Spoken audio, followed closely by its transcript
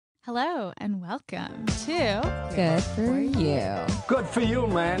Hello and welcome to Good for You. Good for you,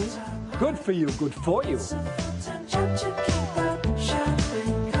 man. Good for you. Good for you.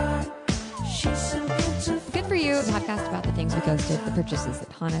 Good for You, a podcast about the things we ghosted, the purchases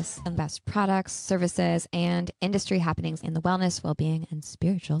that haunt us, and best products, services, and industry happenings in the wellness, well-being, and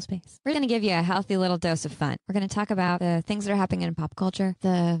spiritual space. We're going to give you a healthy little dose of fun. We're going to talk about the things that are happening in pop culture,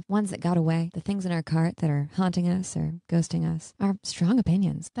 the ones that got away, the things in our cart that are haunting us or ghosting us, our strong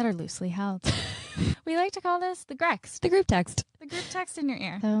opinions that are loosely held. We like to call this the Grext. The group text. The group text in your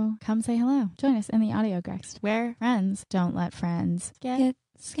ear. So come say hello. Join us in the audio Grext, where friends don't let friends get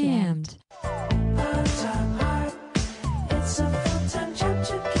scammed.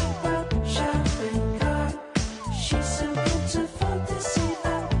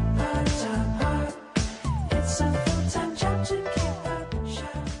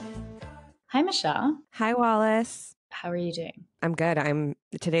 Hi, Michelle. Hi, Wallace. How are you doing? I'm good.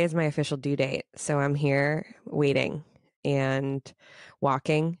 Today is my official due date. So I'm here waiting and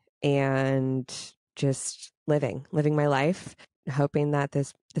walking and just living my life, hoping that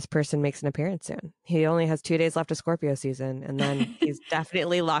this person makes an appearance soon. He only has 2 days left of Scorpio season, and then he's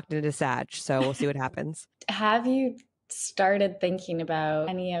definitely locked into Sag. So we'll see what happens. Have you started thinking about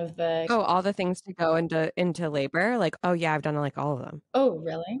any of the all the things to go into labor? Like, oh yeah, I've done like all of them. Oh,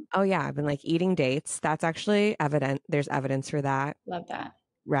 really? Oh yeah, I've been like eating dates. That's actually evident. There's evidence for that. Love that.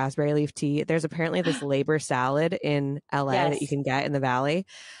 Raspberry leaf tea. There's apparently this labor salad in LA that you can get in the Valley.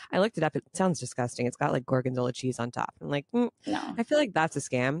 I looked it up. It sounds disgusting. It's got like gorgonzola cheese on top. I'm like, No. I feel like that's a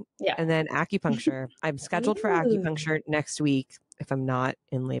scam. Yeah. And then acupuncture. I'm scheduled for acupuncture next week if I'm not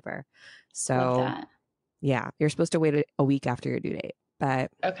in labor. So yeah, you're supposed to wait a week after your due date,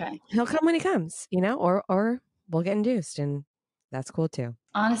 but okay, he'll come when he comes, or we'll get induced, and that's cool too.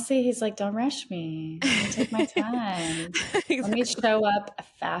 Honestly, he's like, don't rush me. I'll take my time. Exactly. Let me show up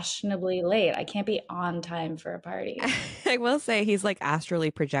fashionably late. I can't be on time for a party. I will say he's like astrally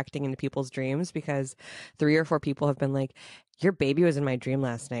projecting into people's dreams, because 3 or 4 people have been like, your baby was in my dream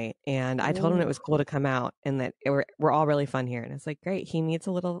last night. And I told him it was cool to come out and that we're all really fun here. And it's like, great. He needs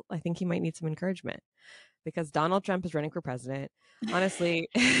I think he might need some encouragement, because Donald Trump is running for president. Honestly,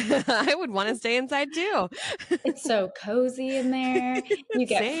 I would want to stay inside too. It's so cozy in there. You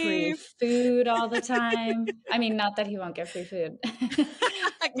get free food all the time. I mean, not that he won't get free food. Can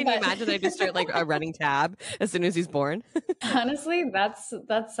you imagine I just start like a running tab as soon as he's born? Honestly, that's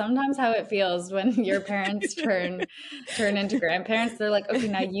sometimes how it feels when your parents turn into grandparents. They're like, okay,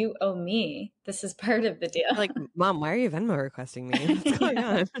 now you owe me. This is part of the deal. Like, Mom, why are you Venmo requesting me? What's going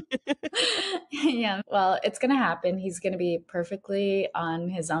on? Yeah. Well, it's going to happen. He's going to be perfectly on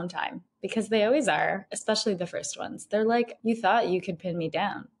his own time, because they always are, especially the first ones. They're like, you thought you could pin me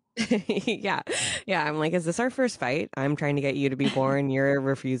down. Yeah. I'm like, is this our first fight? I'm trying to get you to be born. You're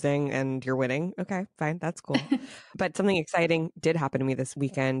refusing and you're winning. Okay, fine. That's cool. But something exciting did happen to me this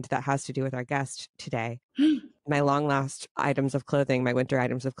weekend that has to do with our guest today. My long lost items of clothing, my winter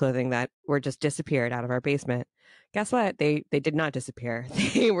items of clothing that were just disappeared out of our basement. Guess what? They did not disappear.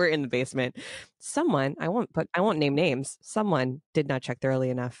 They were in the basement. Someone, I won't name names. Someone did not check thoroughly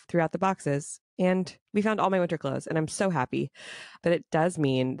enough throughout the boxes, and we found all my winter clothes, and I'm so happy. But it does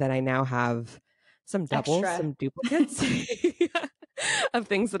mean that I now have some doubles, some duplicates of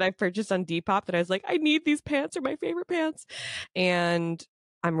things that I've purchased on Depop that I was like, I need these pants, are my favorite pants. And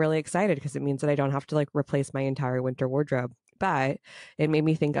I'm really excited because it means that I don't have to like replace my entire winter wardrobe. But it made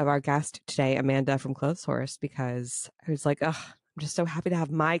me think of our guest today, Amanda from Clotheshorse, because I was like, oh, I'm just so happy to have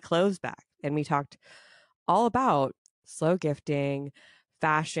my clothes back. And we talked all about slow gifting,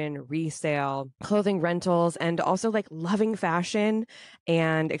 fashion, resale, clothing rentals, and also like loving fashion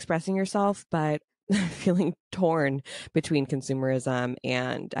and expressing yourself, but feeling torn between consumerism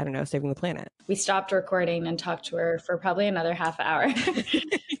and, I don't know, saving the planet. We stopped recording and talked to her for probably another half hour.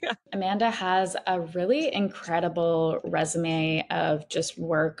 Yeah. Amanda has a really incredible resume of just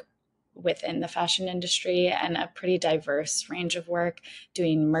work within the fashion industry, and a pretty diverse range of work,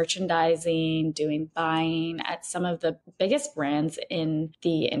 doing merchandising, doing buying at some of the biggest brands in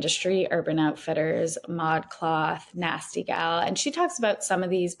the industry: Urban Outfitters, ModCloth, Nasty Gal. And she talks about some of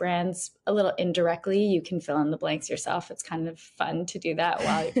these brands a little indirectly. You can fill in the blanks yourself. It's kind of fun to do that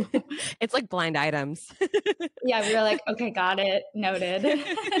while it's like blind items. Yeah, we were like, okay, got it, noted.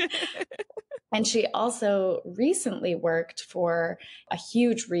 And she also recently worked for a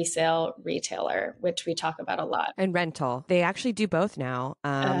huge resale retailer, which we talk about a lot. And rental. They actually do both now.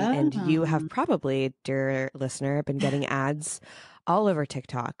 And you have probably, dear listener, been getting ads all over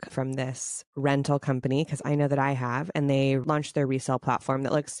TikTok from this rental company, because I know that I have, and they launched their resale platform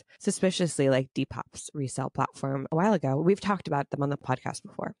that looks suspiciously like Depop's resale platform a while ago. We've talked about them on the podcast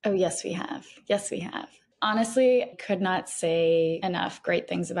before. Oh, yes, we have. Yes, we have. Honestly, could not say enough great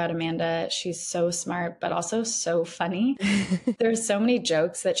things about Amanda. She's so smart, but also so funny. There's so many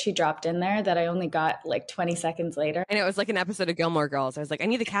jokes that she dropped in there that I only got like 20 seconds later. And it was like an episode of Gilmore Girls. I was like, I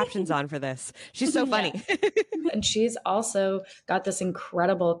need the captions on for this. She's so funny. And she's also got this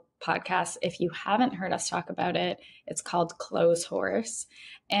incredible podcast. If you haven't heard us talk about it, it's called Clotheshorse.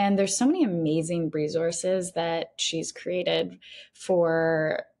 And there's so many amazing resources that she's created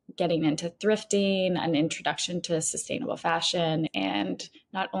for getting into thrifting, an introduction to sustainable fashion. And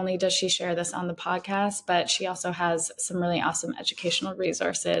not only does she share this on the podcast, but she also has some really awesome educational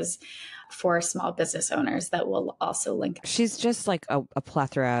resources for small business owners that we'll also link. She's just like a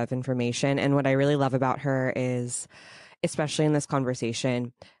plethora of information. And what I really love about her is, especially in this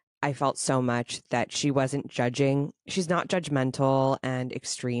conversation, I felt so much that she wasn't judging. She's not judgmental and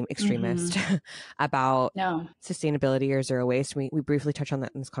extremist about sustainability or zero waste. We briefly touched on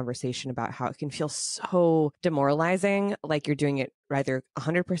that in this conversation about how it can feel so demoralizing, like you're doing it either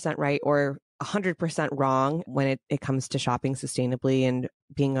 100% right or 100% wrong when it comes to shopping sustainably and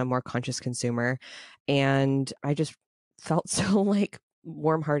being a more conscious consumer. And I just felt so like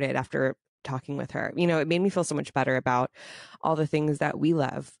warm-hearted after talking with her. You know, it made me feel so much better about all the things that we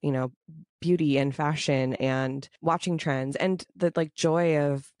love, you know, beauty and fashion and watching trends and the like joy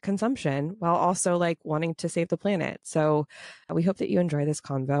of consumption while also like wanting to save the planet. So we hope that you enjoy this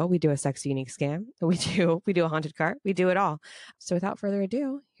convo. We do a sexy, unique scam. We do a haunted cart. We do it all. So without further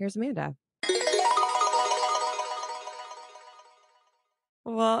ado, here's Amanda.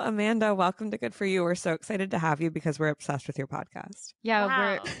 Well, Amanda, welcome to Good For You. We're so excited to have you because we're obsessed with your podcast. Yeah,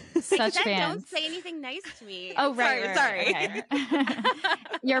 wow. We're such fans. Don't say anything nice to me. Oh, right. Sorry. Okay.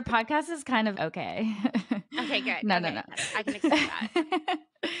 Your podcast is kind of okay. Okay, good. No. I can accept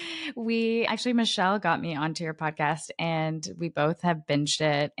that. Michelle got me onto your podcast and we both have binged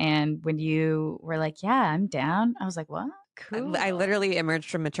it. And when you were like, yeah, I'm down, I was like, what? Cool. I literally emerged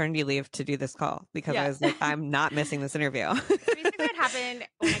from maternity leave to do this call because I was like, I'm not missing this interview. Basically what happened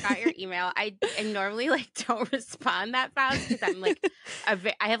when I got your email, I normally like don't respond that fast because I'm like,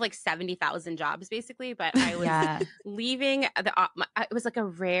 I have like 70,000 jobs basically, but I was leaving it was like a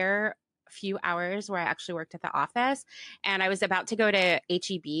rare few hours where I actually worked at the office, and I was about to go to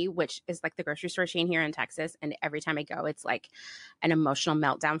HEB, which is like the grocery store chain here in Texas. And every time I go, it's like an emotional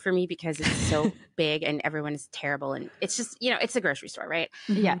meltdown for me because it's so big and everyone is terrible. And it's just, you know, it's a grocery store, right?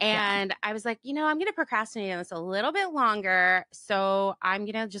 Yeah. And I was like, you know, I'm going to procrastinate on this a little bit longer. So I'm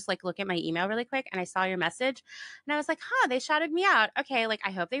going to just like look at my email really quick. And I saw your message and I was like, they shouted me out. Okay. Like,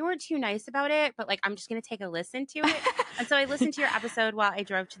 I hope they weren't too nice about it, but like, I'm just going to take a listen to it. And so I listened to your episode while I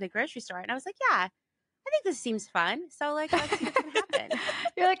drove to the grocery store. And I was like, yeah, I think this seems fun. So like, let's see what's going to happen.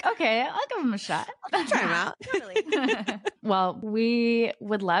 You're like, okay, I'll give him a shot. I'll try him out. Totally. Well, we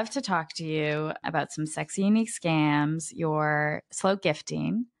would love to talk to you about some sexy, unique scams, your slow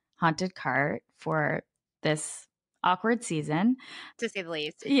gifting, haunted cart for this awkward season. To say the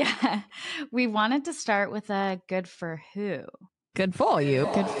least. Yeah. We wanted to start with a good for who. Good for you.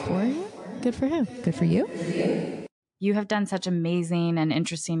 Good for you? Good for who? Good for you? You have done such amazing and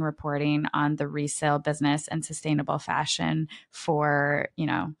interesting reporting on the resale business and sustainable fashion for, you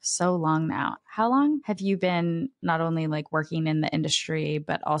know, so long now. How long have you been not only like working in the industry,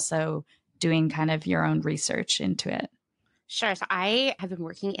 but also doing kind of your own research into it? Sure. So I have been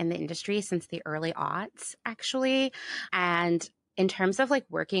working in the industry since the early aughts, actually. And in terms of like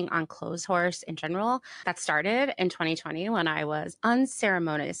working on Clotheshorse in general, that started in 2020 when I was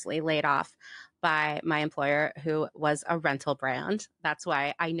unceremoniously laid off by my employer, who was a rental brand. That's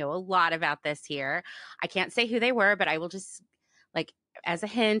why I know a lot about this here. I can't say who they were, but I will just, like, as a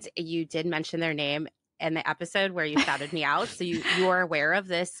hint, you did mention their name in the episode where you shouted me out. So you are aware of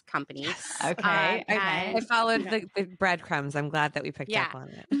this company. Okay. I followed the breadcrumbs. I'm glad that we picked up on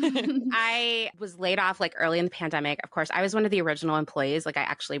it. I was laid off like early in the pandemic. Of course, I was one of the original employees. Like I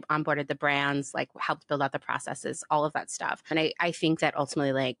actually onboarded the brands, like helped build out the processes, all of that stuff. And I think that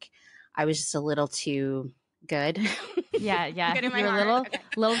ultimately, like, I was just a little too good Yeah. Getting my You're a heart.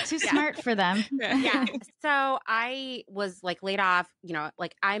 little too smart for them. Yeah. So I was like laid off,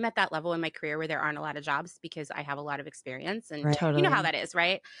 like I'm at that level in my career where there aren't a lot of jobs because I have a lot of experience, and Right. you know how that is,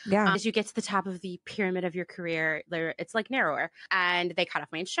 right? Yeah. As you get to the top of the pyramid of your career, it's like narrower, and they cut off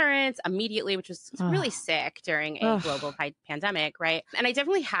my insurance immediately, which was really sick during a global pandemic. Right. And I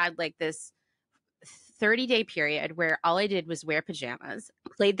definitely had like this 30-day period where all I did was wear pajamas,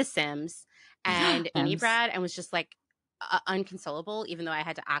 played The Sims, and ate bread, and was just like unconsolable, even though I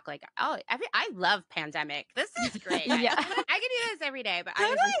had to act like, I love pandemic. This is great. Yeah. I can do this every day, but I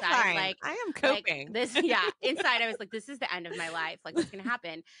was Totally inside fine. like, I am coping. Like, this, yeah. Inside, I was like, this is the end of my life. Like, what's going to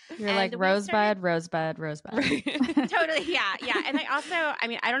happen? You're And like we rosebud. Totally. Yeah. And I also,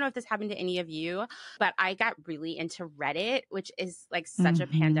 I don't know if this happened to any of you, but I got really into Reddit, which is like such a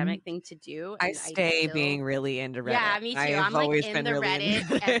pandemic thing to do. I stay being really into Reddit. Yeah, me too. I'm like always in been the really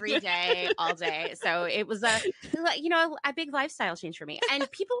Reddit every day, all day. So it was a big lifestyle change for me.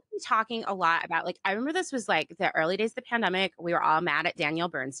 And people were talking a lot about, like, I remember this was like the early days of the pandemic. We were all mad at Danielle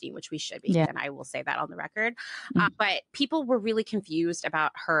Bernstein, which we should be. Yeah. And I will say that on the record. But people were really confused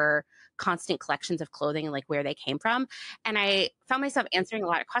about her constant collections of clothing and like where they came from. And I found myself answering a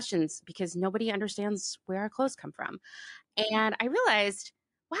lot of questions because nobody understands where our clothes come from. And I realized,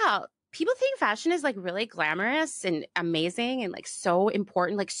 wow, people think fashion is like really glamorous and amazing and like so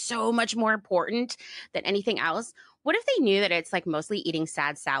important, like so much more important than anything else. What if they knew that it's like mostly eating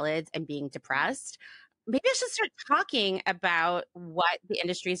sad salads and being depressed? Maybe I should start talking about what the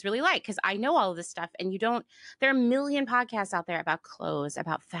industry is really like, because I know all of this stuff and there are a million podcasts out there about clothes,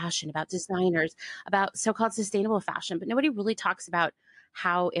 about fashion, about designers, about so-called sustainable fashion, but nobody really talks about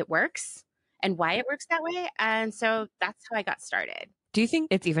how it works and why it works that way. And so that's how I got started. Do you think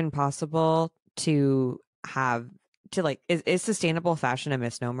it's even possible to is sustainable fashion a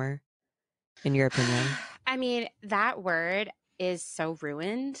misnomer, in your opinion? I mean, that word is so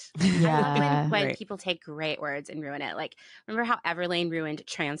ruined. Yeah. I love when Right. people take great words and ruin it. Like, remember how Everlane ruined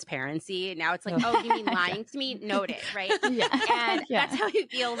transparency? Now it's like, oh, you mean lying to me? Noted, right? Yeah. And that's how you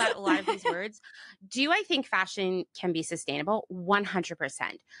feel about a lot of these words. Do I think fashion can be sustainable?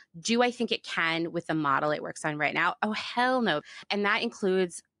 100%. Do I think it can with the model it works on right now? Oh, hell no. And that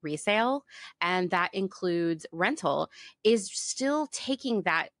includes resale, and that includes rental, is still taking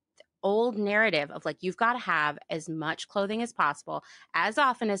that old narrative of like, you've got to have as much clothing as possible, as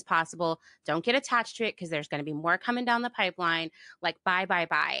often as possible. Don't get attached to it because there's going to be more coming down the pipeline. Like,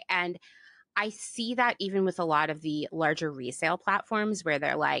 buy. And I see that even with a lot of the larger resale platforms where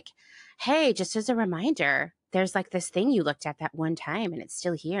they're like, hey, just as a reminder, there's like this thing you looked at that one time and it's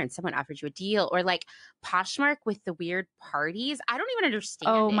still here and someone offered you a deal. Or like Poshmark with the weird parties. I don't even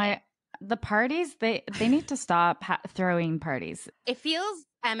understand the parties, they need to stop throwing parties. It feels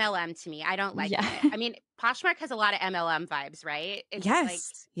MLM to me. I don't like it. I mean, Poshmark has a lot of MLM vibes, right? It's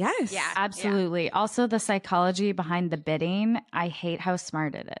yes. Yeah. Absolutely. Yeah. Also, the psychology behind the bidding, I hate how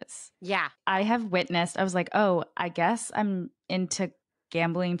smart it is. Yeah. I was like, oh, I guess I'm into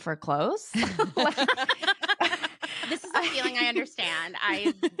gambling for clothes. This is a feeling I understand.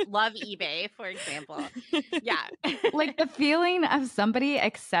 I love eBay, for example. Yeah. Like the feeling of somebody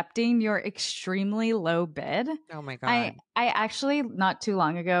accepting your extremely low bid. Oh my God. I actually, not too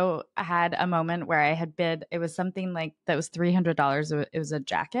long ago, had a moment where I had bid, it was something like that was $300. It was a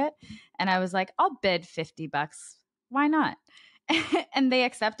jacket. And I was like, I'll bid $50. Why not? And they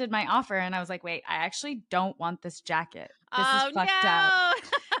accepted my offer. And I was like, wait, I actually don't want this jacket. This is fucked up.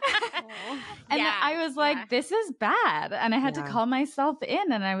 And I was like, this is bad. And I had to call myself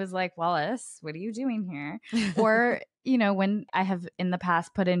in. And I was like, Wallace, what are you doing here? Or, when I have in the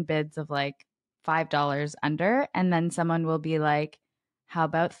past put in bids of like $5 under, and then someone will be like, how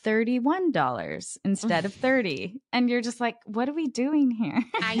about $31 instead of 30? And you're just like, what are we doing here?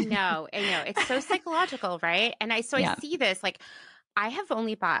 I know. It's so psychological, right? And I see this, like, I have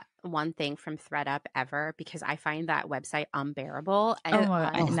only bought one thing from ThredUp ever because I find that website unbearable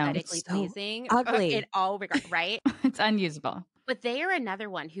and aesthetically pleasing. Ugly. In all regard, right? It's unusable. But they are another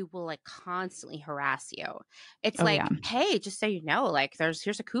one who will like constantly harass you. It's hey, just so you know, like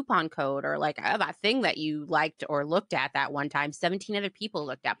here's a coupon code, or like that thing that you liked or looked at that one time 17 other people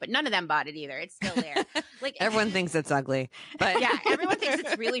looked at, but none of them bought it either. It's still there. Like everyone thinks it's ugly, but yeah, everyone thinks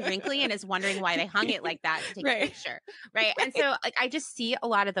it's really wrinkly and is wondering why they hung it like that to take a picture. Right. And so like I just see a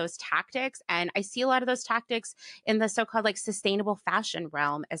lot of those tactics, and I see a lot of those tactics in the so-called like sustainable fashion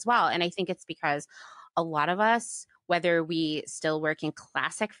realm as well. And I think it's because a lot of us, whether we still work in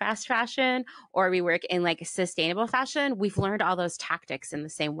classic fast fashion or we work in like sustainable fashion, we've learned all those tactics in the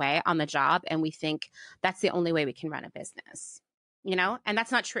same way on the job. And we think that's the only way we can run a business, and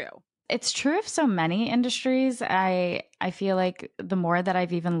that's not true. It's true of so many industries. I feel like the more that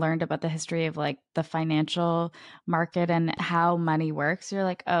I've even learned about the history of like the financial market and how money works, you're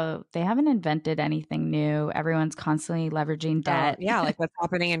like, oh, they haven't invented anything new. Everyone's constantly leveraging debt. Yeah, like what's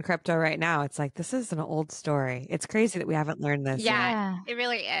happening in crypto right now. It's like, this is an old story. It's crazy that we haven't learned this yet. Yeah, it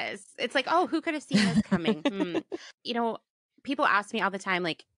really is. It's like, oh, who could have seen this coming? You know, people ask me all the time,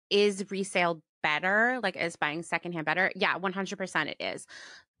 like, is resale better? Like, is buying secondhand better? Yeah, 100% it is.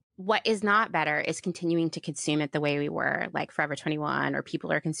 What is not better is continuing to consume it the way we were, like Forever 21, or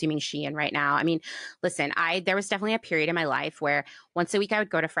people are consuming Shein right now. I mean, listen, there was definitely a period in my life where once a week I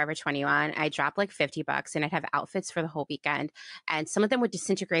would go to Forever 21. I'd drop like $50 and I'd have outfits for the whole weekend. And some of them would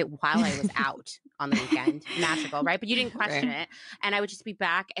disintegrate while I was out on the weekend. Magical, right? But you didn't question it. And I would just be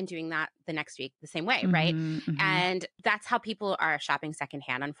back and doing that the next week the same way, right? And that's how people are shopping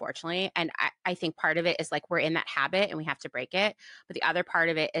secondhand, unfortunately. And I think part of it is like we're in that habit and we have to break it. But the other part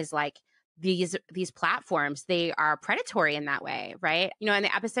of it is like these platforms, they are predatory in that way, right? You know, in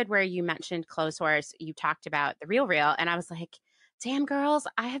the episode where you mentioned Clotheshorse, you talked about the Real, and I was like, damn, girls,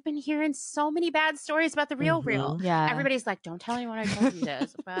 I have been hearing so many bad stories about the Real. Yeah. Everybody's like, don't tell anyone I told you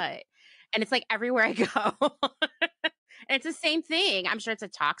this, but, and it's like everywhere I go. And it's the same thing. I'm sure it's a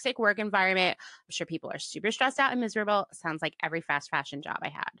toxic work environment. I'm sure people are super stressed out and miserable. Sounds like every fast fashion job I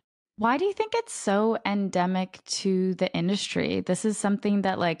had. Why do you think it's so endemic to the industry? This is something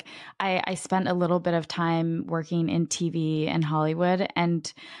that like I spent a little bit of time working in TV and Hollywood,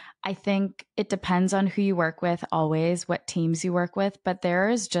 and I think it depends on who you work with always, what teams you work with, but there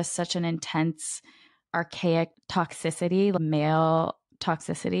is just such an intense archaic toxicity, male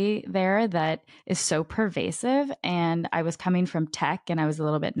toxicity there that is so pervasive. And I was coming from tech and I was a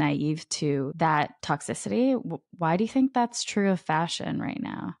little bit naive to that toxicity. Why do you think that's true of fashion right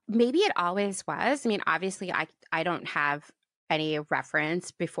now? Maybe it always was. I mean, obviously I don't have any reference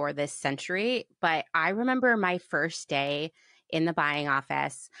before this century, but I remember my first day in the buying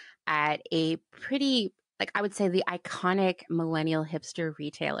office at a pretty, like I would say, the iconic millennial hipster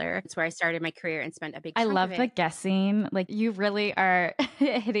retailer. It's where I started my career and spent a big chunk I love of the it. guessing. Like you really are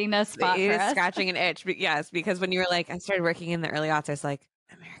hitting a spot It for is us. scratching an itch. But yes, because when you were like, I started working in the early aughts, I was like,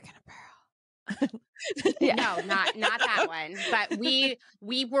 American Apparel. Yeah. No, not that one. But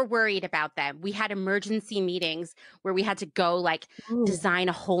we were worried about them. We had emergency meetings where we had to go like design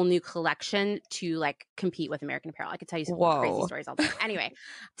a whole new collection to like compete with American Apparel. I could tell you some crazy stories all the time. Anyway,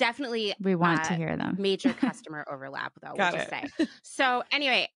 definitely We want to hear them. Major customer overlap though, Got we'll just it. say. So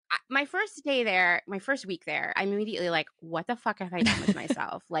anyway, my first day there, my first week there, I'm immediately like, what the fuck have I done with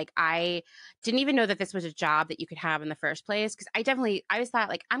myself? Like I didn't even know that this was a job that you could have in the first place. Cause I always thought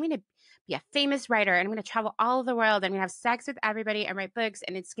like, I'm going to be a famous writer and I'm going to travel all over the world. I'm going to have sex with everybody and write books.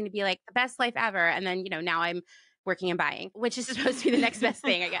 And it's going to be like the best life ever. And then, you know, now I'm working and buying, which is supposed to be the next best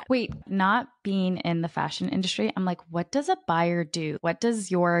thing, I guess. Wait, not being in the fashion industry, I'm like, what does a buyer do? What does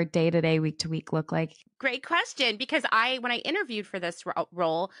your day-to-day, week-to-week look like? Great question. Because when I interviewed for this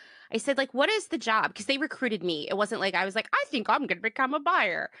role, I said, like, what is the job? Because they recruited me. It wasn't like I was like, I think I'm going to become a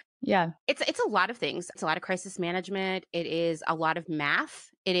buyer. Yeah. It's a lot of things. It's a lot of crisis management. It is a lot of math.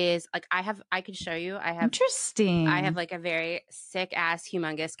 It is like I could show you. Interesting. I have like a very sick ass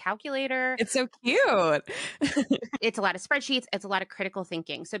humongous calculator. It's so cute. It's a lot of spreadsheets. It's a lot of critical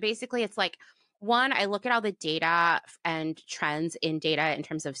thinking. So basically it's like, one, I look at all the data and trends in data in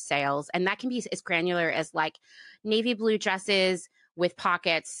terms of sales. And that can be as granular as like navy blue dresses with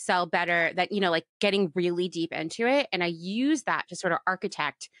pockets sell better, that, you know, like getting really deep into it. And I use that to sort of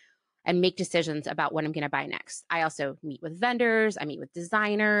architect and make decisions about what I'm going to buy next. I also meet with vendors. I meet with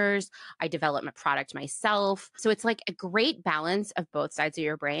designers. I develop my product myself. So it's like a great balance of both sides of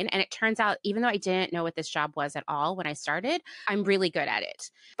your brain. And it turns out, even though I didn't know what this job was at all when I started, I'm really good at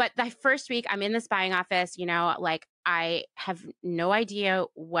it. But the first week I'm in this buying office, you know, like I have no idea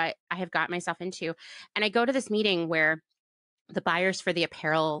what I have got myself into. And I go to this meeting where the buyers for the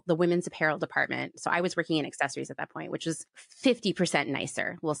women's apparel department. So I was working in accessories at that point, which was 50%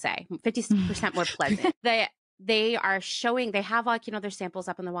 nicer, we'll say, 50% more pleasant. They are showing, they have like, you know, their samples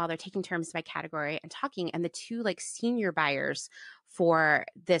up on the wall. They're taking terms by category and talking. And the two like senior buyers for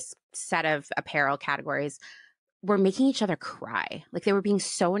this set of apparel categories were making each other cry. Like they were being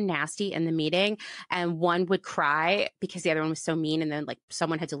so nasty in the meeting, and one would cry because the other one was so mean. And then like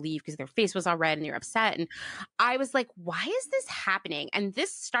someone had to leave because their face was all red and they were upset. And I was like, why is this happening? And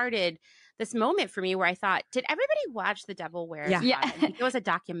this started this moment for me where I thought, did everybody watch The Devil Wears Prada? Yeah. I think it was a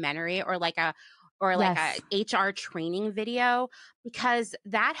documentary or like a HR training video, because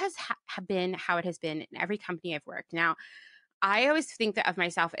that has been how it has been in every company I've worked. Now, I always think of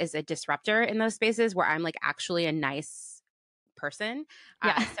myself as a disruptor in those spaces where I'm like actually a nice person.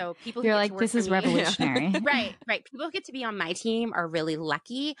 Yeah. So people who You're get like, to work this for is me- revolutionary. Right. People who get to be on my team are really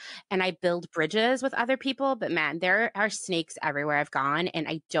lucky, and I build bridges with other people. But man, there are snakes everywhere I've gone, and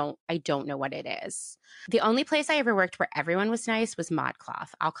I don't know what it is. The only place I ever worked where everyone was nice was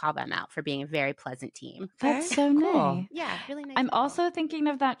ModCloth. I'll call them out for being a very pleasant team. That's so cool. nice. Yeah, really nice. I'm people. also thinking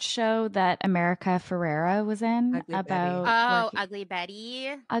of that show that America Ferrera was in Ugly about Oh, working- Ugly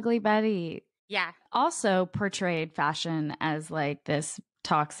Betty. Ugly Betty. Yeah. Also portrayed fashion as like this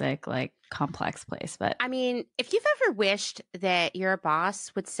toxic, like complex place. But I mean, if you've ever wished that your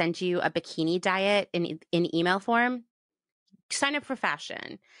boss would send you a bikini diet in email form, sign up for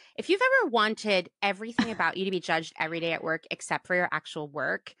fashion. If you've ever wanted everything about you to be judged every day at work except for your actual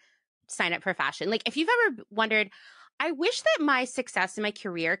work, sign up for fashion. Like if you've ever wondered, I wish that my success in my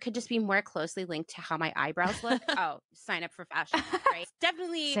career could just be more closely linked to how my eyebrows look. Oh, sign up for fashion, right?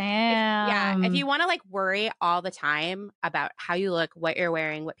 Definitely. Sam. If you want to like worry all the time about how you look, what you're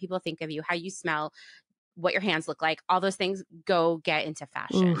wearing, what people think of you, how you smell, what your hands look like, all those things, go get into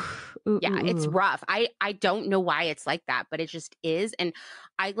fashion. It's rough. I don't know why it's like that, but it just is. And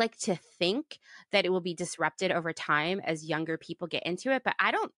I like to think that it will be disrupted over time as younger people get into it, but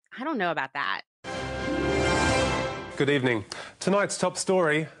I don't know about that. Good evening. Tonight's top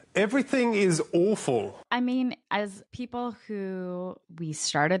story, everything is awful. I mean, as people who we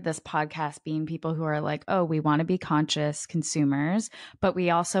started this podcast being people who are like, oh, we want to be conscious consumers, but we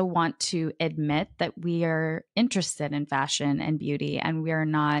also want to admit that we are interested in fashion and beauty, and we are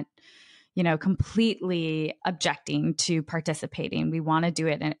not, completely objecting to participating. We want to do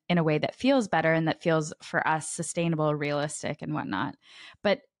it in a way that feels better and that feels for us sustainable, realistic, and whatnot.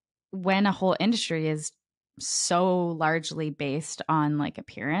 But when a whole industry is so largely based on like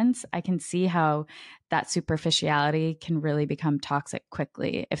appearance, I can see how that superficiality can really become toxic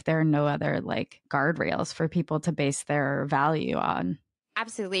quickly if there are no other like guardrails for people to base their value on.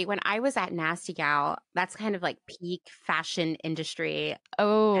 Absolutely. When I was at Nasty Gal, that's kind of like peak fashion industry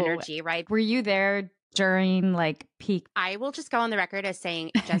energy, right? Were you there during like peak? I will just go on the record as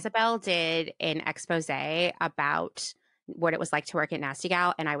saying Jezebel did an expose about what it was like to work at Nasty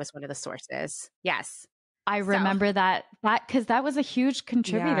Gal, and I was one of the sources. Yes. I remember that because that was a huge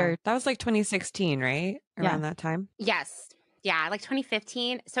contributor. Yeah, that was like 2016, right? Around that time. Yes. Yeah, like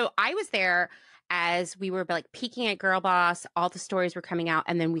 2015. So I was there as we were like peaking at Girl Boss. All the stories were coming out,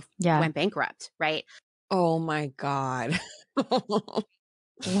 and then we went bankrupt, right? Oh my God. What?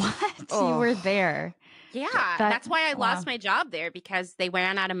 You were there. Yeah, that's why I lost my job there, because they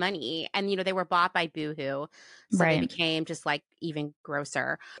ran out of money, and they were bought by Boohoo, so they became just like even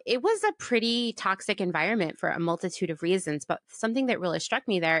grosser. It was a pretty toxic environment for a multitude of reasons, but something that really struck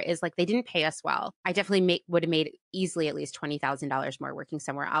me there is like they didn't pay us well. I definitely would have made easily at least $20,000 more working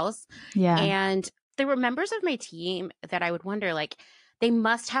somewhere else. Yeah, and there were members of my team that I would wonder like, they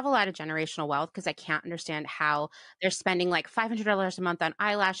must have a lot of generational wealth, because I can't understand how they're spending like $500 a month on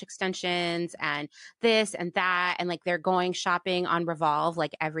eyelash extensions and this and that. And like they're going shopping on Revolve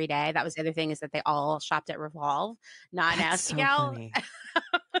like every day. That was the other thing, is that they all shopped at Revolve, not Nasty Gal.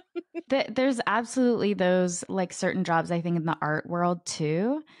 There's absolutely those like certain jobs, I think, in the art world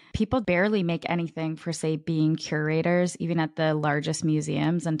too. People barely make anything for, say, being curators, even at the largest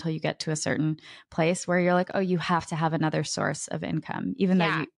museums, until you get to a certain place where you're like, oh, you have to have another source of income, even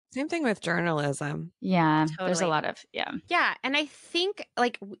though you. Same thing with journalism. Yeah, totally. There's a lot of, Yeah. And I think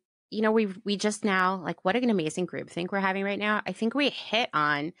like, we just now, like, what an amazing group think we're having right now. I think we hit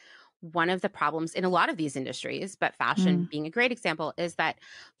on one of the problems in a lot of these industries, but fashion being a great example, is that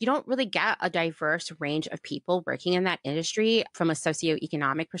you don't really get a diverse range of people working in that industry from a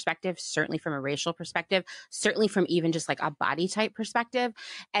socioeconomic perspective, certainly from a racial perspective, certainly from even just like a body type perspective.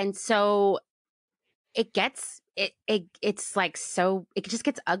 And so it gets, it's like, so it just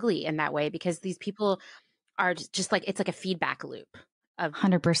gets ugly in that way, because these people are just like, it's like a feedback loop of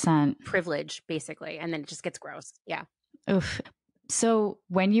 100% privilege, basically. And then it just gets gross. Yeah. Oof. So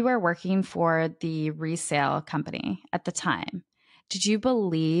when you were working for the resale company at the time, did you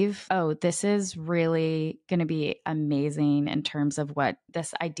believe, oh, this is really going to be amazing in terms of what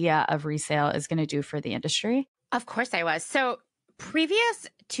this idea of resale is going to do for the industry? Of course I was. So previous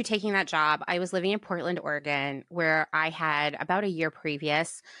to taking that job, I was living in Portland, Oregon, where I had about a year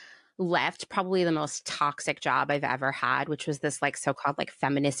previous left probably the most toxic job I've ever had, which was this like so-called like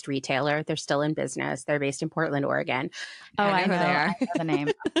feminist retailer. They're still in business. They're based in Portland, Oregon. Oh, I know who they are. I know the name.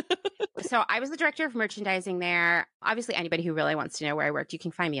 So I was the director of merchandising there. Obviously, anybody who really wants to know where I worked, you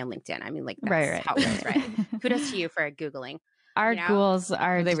can find me on LinkedIn. I mean, like, that's how it is, right? Kudos to you for Googling. Our ghouls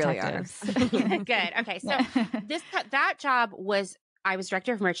are they detectives. Really are. Good. Okay. So that job was, I was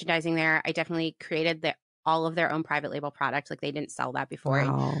director of merchandising there. I definitely created all of their own private label product. Like they didn't sell that before.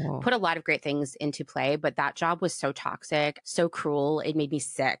 Wow. And put a lot of great things into play, but that job was so toxic, so cruel. It made me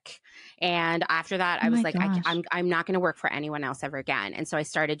sick. And after that, I was like, I'm not going to work for anyone else ever again. And so I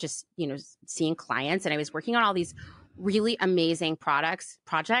started just, seeing clients, and I was working on all these really amazing projects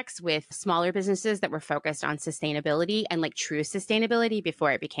with smaller businesses that were focused on sustainability and like true sustainability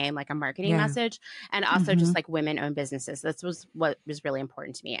before it became like a marketing message, and also just like women-owned businesses. This was what was really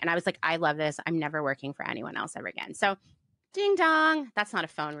important to me. And I was like, I love this. I'm never working for anyone else ever again. So ding dong. That's not a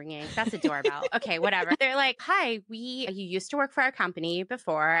phone ringing. That's a doorbell. Okay, whatever. They're like, hi, you used to work for our company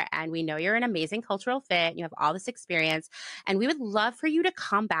before, and we know you're an amazing cultural fit. You have all this experience, and we would love for you to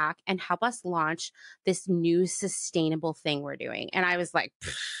come back and help us launch this new sustainable thing we're doing. And I was like,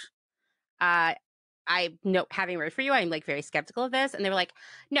 I know, having worked for you, I'm like very skeptical of this. And they were like,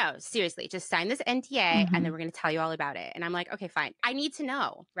 no, seriously, just sign this NDA and then we're going to tell you all about it. And I'm like, okay, fine. I need to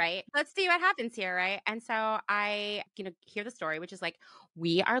know, right? Let's see what happens here, right? And so I, hear the story, which is like,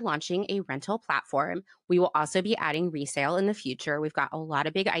 we are launching a rental platform. We will also be adding resale in the future. We've got a lot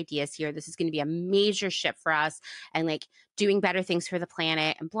of big ideas here. This is going to be a major shift for us, and like doing better things for the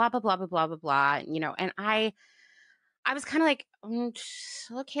planet and blah, blah, blah, blah, blah, blah, blah. And I was kind of like,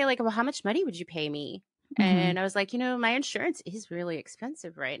 okay, like, well, how much money would you pay me? And I was like, my insurance is really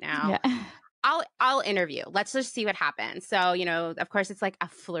expensive right now. Yeah. I'll interview. Let's just see what happens. So, of course, it's like a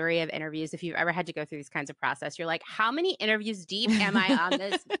flurry of interviews. If you've ever had to go through these kinds of process, you're like, how many interviews deep am I on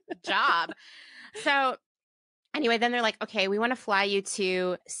this job? So anyway, then they're like, okay, we want to fly you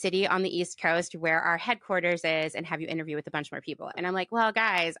to city on the East Coast where our headquarters is and have you interview with a bunch more people. And I'm like, well,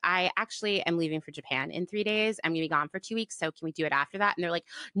 guys, I actually am leaving for Japan in 3 days. I'm going to be gone for 2 weeks. So can we do it after that? And they're like,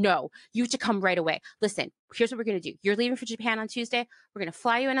 no, you have to come right away. Listen, here's what we're going to do. You're leaving for Japan on Tuesday. We're going to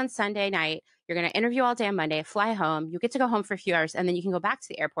fly you in on Sunday night. You're going to interview all day on Monday, fly home. You get to go home for a few hours, and then you can go back to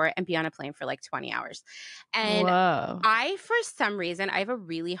the airport and be on a plane for like 20 hours. And for some reason, I have a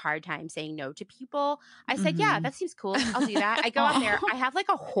really hard time saying no to people. I said, yeah, that seems cool. I'll do that. I go out there. I have like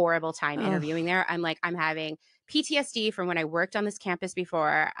a horrible time interviewing there. I'm having PTSD from when I worked on this campus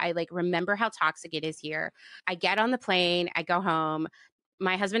before. I like remember how toxic it is here. I get on the plane. I go home.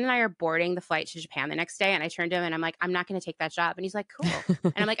 My husband and I are boarding the flight to Japan the next day. And I turned to him and I'm like, I'm not going to take that job. And he's like, cool.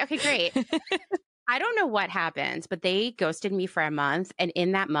 And I'm like, okay, great. I don't know what happened, but they ghosted me for a month. And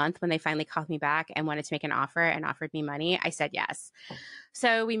in that month, when they finally called me back and wanted to make an offer and offered me money, I said yes.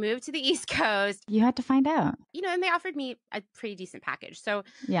 So we moved to the East Coast. You had to find out. And they offered me a pretty decent package. So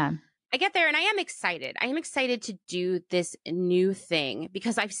yeah. I get there and I am excited. I am excited to do this new thing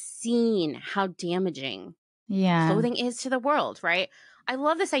because I've seen how damaging clothing is to the world, right? I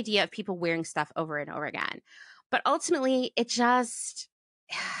love this idea of people wearing stuff over and over again. But ultimately, it just,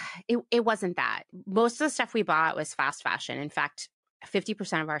 it wasn't that. Most of the stuff we bought was fast fashion. In fact,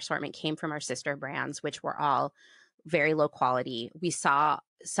 50% of our assortment came from our sister brands, which were all very low quality. We saw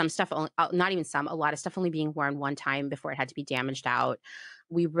some stuff, not even some, a lot of stuff only being worn one time before it had to be damaged out.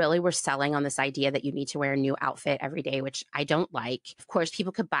 We really were selling on this idea that you need to wear a new outfit every day, which I don't like. Of course,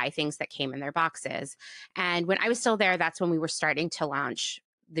 people could buy things that came in their boxes. And when I was still there, that's when we were starting to launch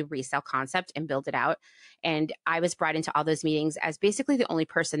the resale concept and build it out. And I was brought into all those meetings as basically the only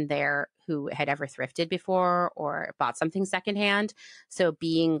person there who had ever thrifted before or bought something secondhand. So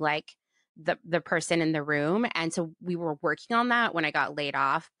being like the person in the room. And so we were working on that when I got laid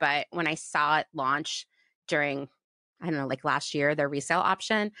off. But when I saw it launch during, I don't know, like last year, their resale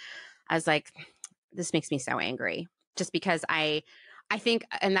option, I was like, this makes me so angry. Just because I think,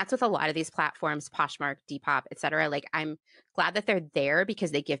 and that's with a lot of these platforms, Poshmark, Depop, et cetera, like I'm glad that they're there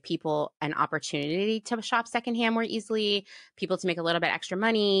because they give people an opportunity to shop secondhand more easily, people to make a little bit extra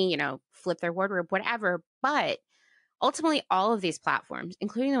money, flip their wardrobe, whatever. But ultimately, all of these platforms,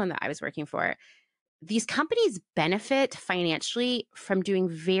 including the one that I was working for, these companies benefit financially from doing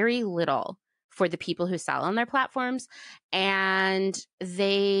very little for the people who sell on their platforms. And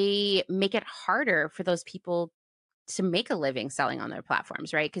they make it harder for those people to make a living selling on their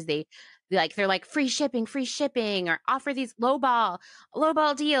platforms, right? Because they're like free shipping, or offer these lowball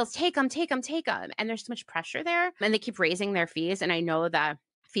deals, take them. And there's so much pressure there. And they keep raising their fees. And I know that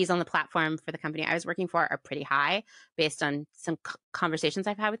fees on the platform for the company I was working for are pretty high based on some conversations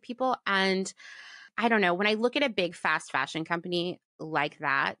I've had with people. And I don't know, when I look at a big fast fashion company like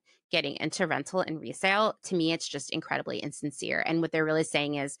that getting into rental and resale, to me, it's just incredibly insincere. And what they're really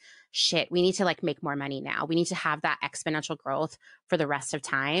saying is, shit, we need to like make more money now. We need to have that exponential growth for the rest of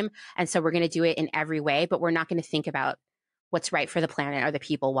time. And so we're going to do it in every way, but we're not going to think about what's right for the planet or the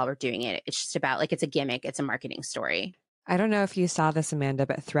people while we're doing it. It's just about like, it's a gimmick. It's a marketing story. I don't know if you saw this, Amanda,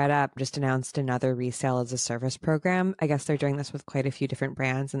 but ThreadUp just announced another resale as a service program. I guess they're doing this with quite a few different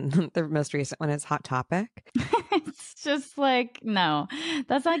brands, and the most recent one is Hot Topic. It's just like, no,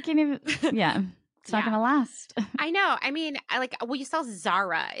 that's not going to, yeah. It's not going to last. I know. I mean, you saw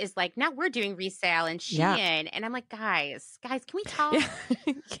Zara is like, now we're doing resale and Shein. And I'm like, guys, can we talk?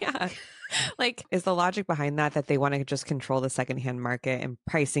 Yeah. Like, is the logic behind that they want to just control the secondhand market and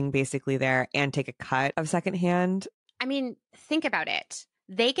pricing basically there and take a cut of secondhand? I mean, think about it.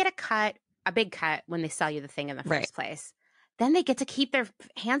 They get a big cut when they sell you the thing in the first place. Then they get to keep their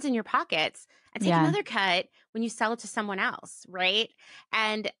hands in your pockets and take another cut when you sell it to someone else, right?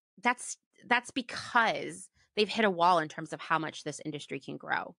 And that's because they've hit a wall in terms of how much this industry can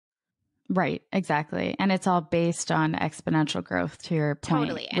grow. Right, exactly. And it's all based on exponential growth, to your point,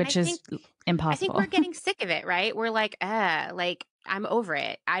 totally. Which is impossible. I think we're getting sick of it, right? We're like, I'm over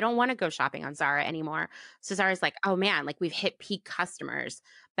it. I don't want to go shopping on Zara anymore. So Zara's like, oh man, like we've hit peak customers.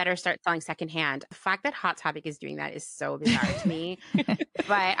 Better start selling secondhand. The fact that Hot Topic is doing that is so bizarre to me.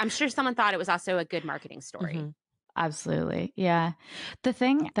 But I'm sure someone thought it was also a good marketing story. Mm-hmm. Absolutely. Yeah. The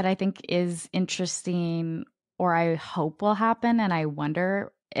thing that I think is interesting, or I hope will happen, and I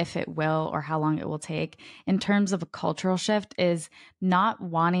wonder if it will or how long it will take in terms of a cultural shift, is not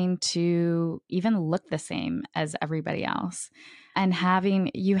wanting to even look the same as everybody else. And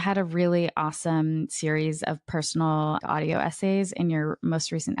you had a really awesome series of personal audio essays in your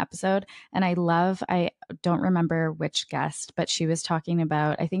most recent episode. And I don't remember which guest, but she was talking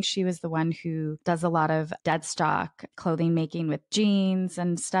about, I think she was the one who does a lot of dead stock clothing making with jeans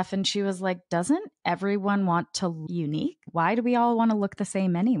and stuff. And she was like, doesn't everyone want to look unique? Why do we all want to look the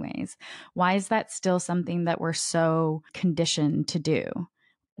same anyways? Why is that still something that we're so conditioned to do?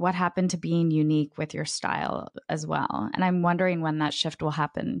 What happened to being unique with your style as well? And I'm wondering when that shift will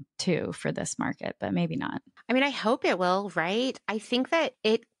happen too for this market, but maybe not. I mean, I hope it will, right? I think that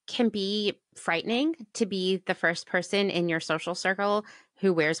it can be frightening to be the first person in your social circle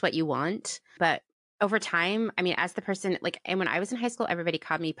who wears what you want. But over time, I mean, as the person, and when I was in high school, everybody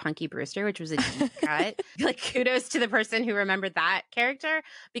called me Punky Brewster, which was a deep cut. Kudos to the person who remembered that character,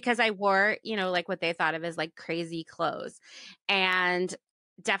 because I wore, what they thought of as crazy clothes. And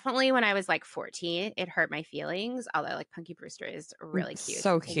definitely when I was 14, it hurt my feelings. Although Punky Brewster is really cute.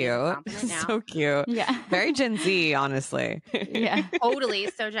 So cute. So cute. Yeah. Very Gen Z, honestly. Yeah.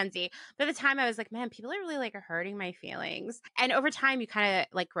 Totally. So Gen Z. But at the time I was like, man, people are really hurting my feelings. And over time you kind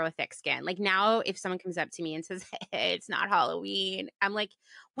of grow a thick skin. Now if someone comes up to me and says, hey, it's not Halloween, I'm like,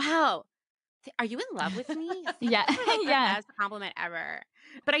 wow, are you in love with me? Yeah. The best compliment ever.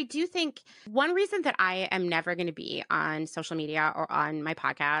 But I do think one reason that I am never going to be on social media or on my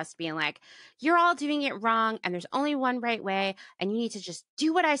podcast being like, you're all doing it wrong and there's only one right way and you need to just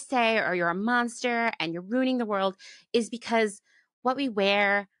do what I say or you're a monster and you're ruining the world, is because what we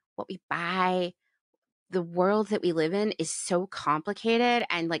wear, what we buy, the world that we live in is so complicated,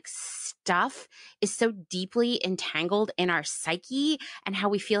 and stuff is so deeply entangled in our psyche and how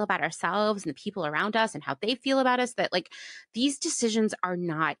we feel about ourselves and the people around us and how they feel about us, that these decisions are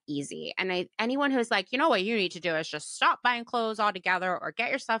not easy. And anyone who's like, what you need to do is just stop buying clothes altogether or get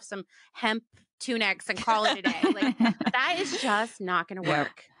yourself some hemp tunics and call it a day. That is just not going to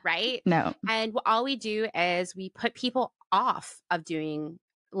work. Right? No. And all we do is we put people off of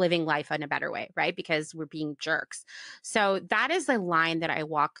living life in a better way, right? Because we're being jerks. So that is the line that I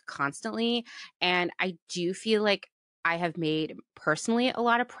walk constantly. And I do feel like I have made personally a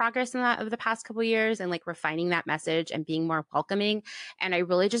lot of progress in that over the past couple of years, and refining that message and being more welcoming. And I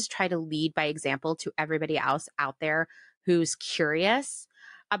really just try to lead by example to everybody else out there who's curious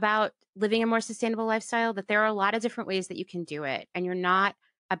about living a more sustainable lifestyle, that there are a lot of different ways that you can do it. And you're not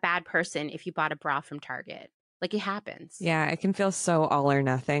a bad person if you bought a bra from Target. It happens. Yeah, it can feel so all or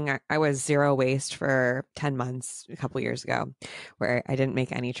nothing. I was zero waste for 10 months a couple years ago, where I didn't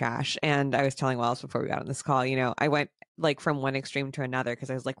make any trash. And I was telling Wells before we got on this call, I went from one extreme to another,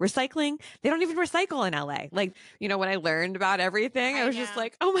 because I was recycling. They don't even recycle in LA. When I learned about everything, I was just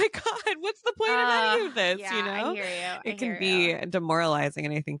like, oh my God, what's the point of any of this? Yeah, I hear you. It can be demoralizing.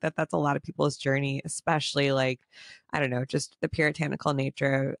 And I think that that's a lot of people's journey, especially I don't know, just the puritanical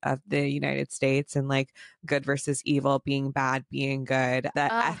nature of the United States, and good versus evil, being bad, being good,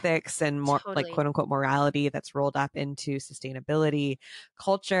 the ethics and more totally. quote unquote morality that's rolled up into sustainability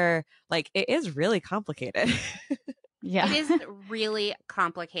culture. It is really complicated. Yeah. It is really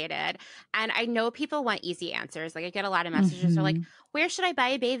complicated. And I know people want easy answers. I get a lot of messages. They're like, where should I buy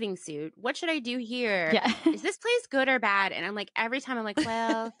a bathing suit? What should I do here? Yeah. Is this place good or bad? And I'm every time I'm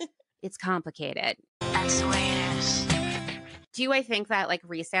well, it's complicated. That's the way it is. Do I think that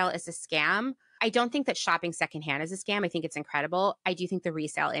resale is a scam? I don't think that shopping secondhand is a scam. I think it's incredible. I do think the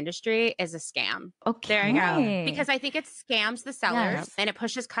resale industry is a scam. Okay. There you go. Because I think it scams the sellers and it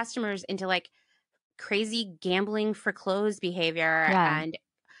pushes customers into like crazy gambling for clothes behavior and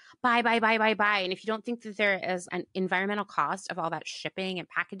buy. And if you don't think that there is an environmental cost of all that shipping and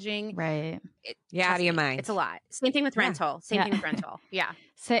packaging, out of your mind. It's a lot. Same thing with rental. Same thing with rental. Yeah.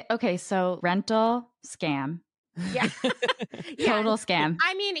 So rental scam. Yeah. Total scam.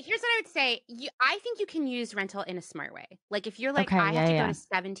 I mean, here's what I would say. I think you can use rental in a smart way. Like if you're like, I have to go to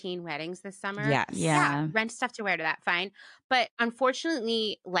 17 weddings this summer. Rent stuff to wear to that. Fine. But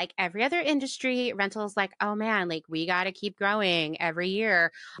unfortunately, like every other industry, rental is like, oh man, like we got to keep growing every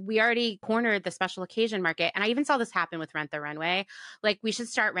year. We already cornered the special occasion market. And I even saw this happen with Rent the Runway. Like we should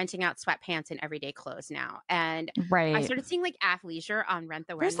start renting out sweatpants and everyday clothes now. And I started seeing like athleisure on Rent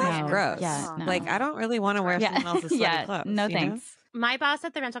the Runway. That's gross. Like I don't really want to wear someone else's sweaty clothes. No thanks. My boss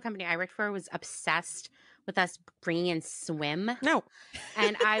at the rental company I worked for was obsessed with us bringing in swim. No.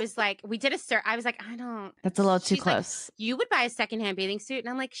 And I was like, I was like, I don't. That's a little too close. Like, you would buy a secondhand bathing suit. And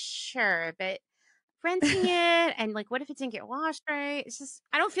I'm like, sure, but renting it and like, what if it didn't get washed right? It's just,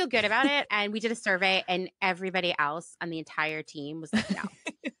 I don't feel good about it. And we did a survey and everybody else on the entire team was like, no.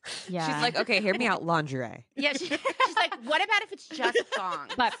 She's like, okay, hear me out, lingerie. Yeah, she's like, what about if it's just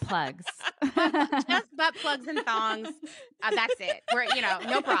thongs? Butt plugs. Just butt plugs and thongs. That's it. We're,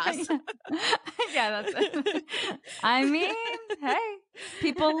 no bras. That's it. I mean, hey,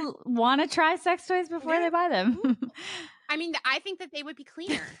 people want to try sex toys before they buy them. I mean, I think that they would be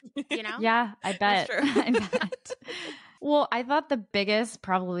cleaner, Yeah, I bet. I bet. Well, I thought the biggest,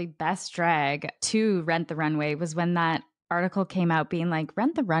 probably best drag to Rent the Runway was when that article came out being like,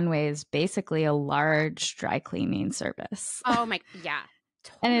 Rent the Runway is basically a large dry cleaning service. Oh my, yeah.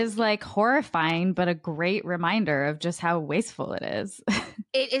 Totally. And it is like horrifying, but a great reminder of just how wasteful it is.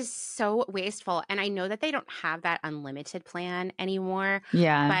 It is so wasteful. And I know that they don't have that unlimited plan anymore.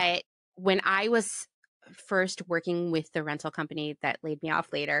 Yeah. But when I was first working with the rental company that laid me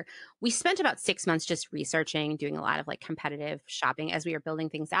off later, we spent about 6 months just researching, doing a lot of like competitive shopping as we were building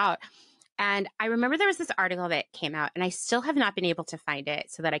things out. And I remember there was this article that came out, and I still have not been able to find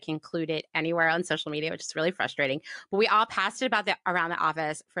it so that I can include it anywhere on social media, which is really frustrating. But we all passed it around the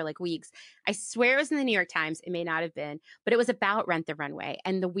office for like weeks. I swear it was in the New York Times. It may not have been, but it was about Rent the Runway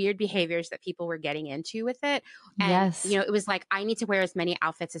and the weird behaviors that people were getting into with it. And, it was like, I need to wear as many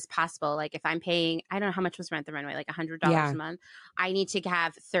outfits as possible. Like if I'm paying, I don't know how much was Rent the Runway, like $100 a month. I need to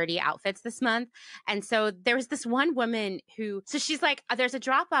have 30 outfits this month. And so there was this one woman so she's like, there's a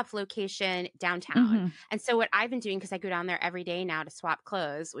drop-off location downtown. Mm-hmm. And so what I've been doing, because I go down there every day now to swap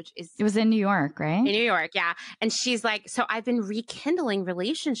clothes, it was in New York, right? In New York, yeah. And she's like, so I've been rekindling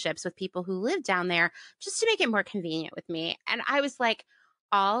relationships with people who live down there just to make it more convenient with me. And I was like,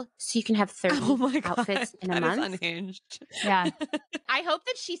 so you can have 30 outfits in a month. Is unhinged. Yeah. I hope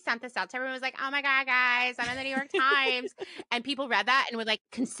that she sent this out to everyone. Was like, oh my God, guys, I'm in the New York Times. And people read that and would like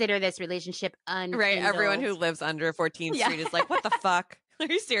consider this relationship unkindled. Right. Everyone who lives under 14th Street is like, what the fuck? Are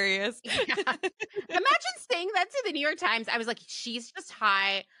you serious? Yeah. Imagine saying that to the New York Times. I was like, she's just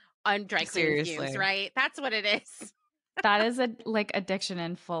high on dry cleaning fumes, right? That's what it is. That is like addiction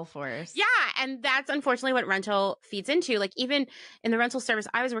in full force. Yeah. And that's unfortunately what rental feeds into. Like even in the rental service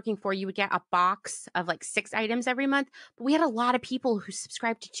I was working for, you would get a box of like 6 items every month. But we had a lot of people who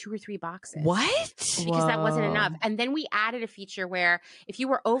subscribed to 2 or 3 boxes. What? Because that wasn't enough. And then we added a feature where if you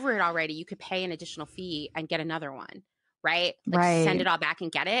were over it already, you could pay an additional fee and get another one. Right? Like send it all back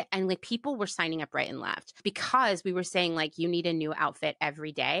and get it. And like people were signing up right and left because we were saying like you need a new outfit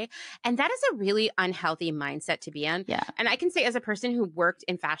every day. And that is a really unhealthy mindset to be in. Yeah. And I can say as a person who worked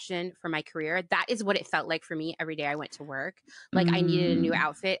in fashion for my career, that is what it felt like for me every day I went to work. Like I needed a new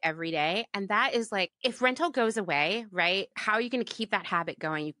outfit every day. And that is like, if rental goes away, right? How are you going to keep that habit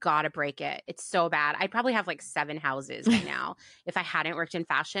going? You got to break it. It's so bad. I'd probably have like 7 houses right now if I hadn't worked in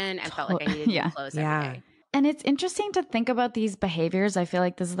fashion and felt like I needed new clothes every day. And it's interesting to think about these behaviors. I feel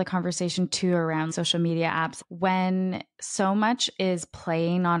like this is the conversation too around social media apps. When so much is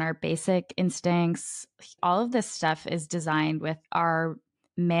playing on our basic instincts, all of this stuff is designed with our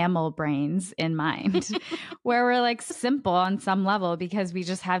mammal brains in mind, where we're like simple on some level because we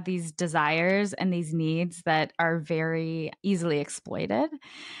just have these desires and these needs that are very easily exploited.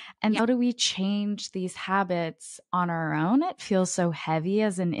 And how do we change these habits on our own? It feels so heavy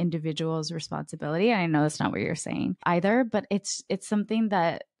as an individual's responsibility. I know that's not what you're saying either, but it's something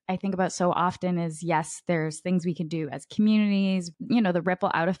that I think about so often is, yes, there's things we can do as communities, the ripple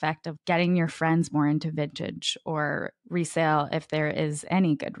out effect of getting your friends more into vintage or resale if there is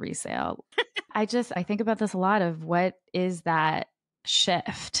any good resale. I think about this a lot of what is that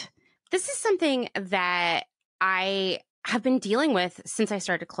shift This is something that I have been dealing with since I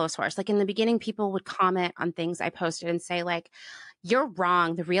started Clotheshorse. Like in the beginning, people would comment on things I posted and say like, you're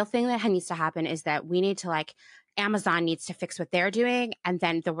wrong. The real thing that needs to happen is that we need to like, Amazon needs to fix what they're doing and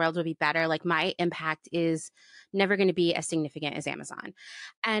then the world will be better. Like my impact is never going to be as significant as Amazon.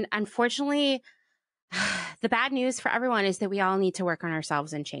 And unfortunately, the bad news for everyone is that we all need to work on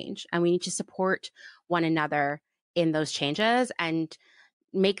ourselves and change. And we need to support one another in those changes and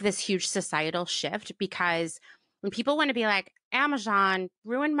make this huge societal shift, because when people want to be like, Amazon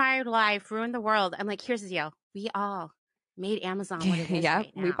ruined my life, ruined the world, I'm like, here's the deal. We all made Amazon what it is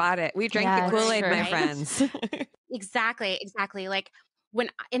right now. We bought it. We drank the Kool-Aid, my friends. Exactly. Like when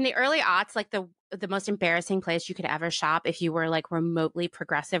in the early aughts, like the most embarrassing place you could ever shop if you were like remotely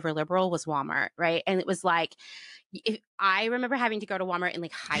progressive or liberal was Walmart, right? And it was like, I remember having to go to Walmart and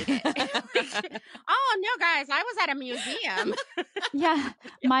like hide it. Oh no, guys, I was at a museum. Yeah.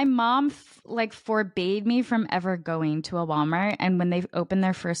 My mom like forbade me from ever going to a Walmart. And when they opened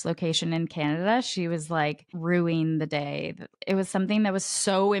their first location in Canada, she was like ruining the day. It was something that was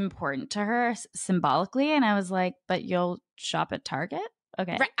so important to her symbolically. And I was like, but you'll shop at Target?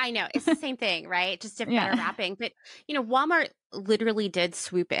 Okay. Right, I know. It's the same thing, right? Just different better wrapping. But, you know, Walmart literally did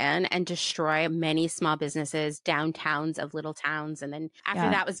swoop in and destroy many small businesses, downtowns of little towns. And then after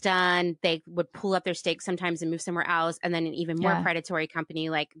that was done, they would pull up their stakes sometimes and move somewhere else. And then an even more predatory company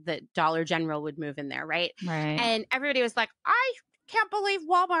like the Dollar General would move in there, right? And everybody was like, I can't believe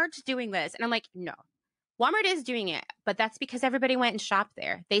Walmart's doing this. And I'm like, no. Walmart is doing it, but that's because everybody went and shopped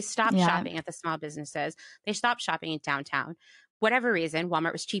there. They stopped shopping at the small businesses. They stopped shopping in downtown. Whatever reason,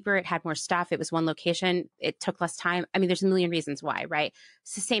 Walmart was cheaper. It had more stuff. It was one location. It took less time. I mean, there's a million reasons why, right?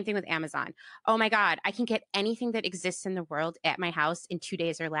 It's the same thing with Amazon. Oh my God, I can get anything that exists in the world at my house in 2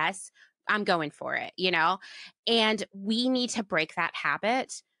 days or less. I'm going for it, you know? And we need to break that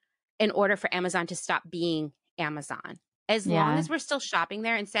habit in order for Amazon to stop being Amazon. As long as we're still shopping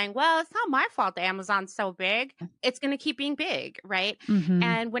there and saying, well, it's not my fault that Amazon's so big, it's going to keep being big, right?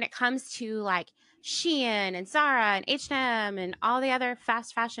 And when it comes to like Shein and Zara and H&M and all the other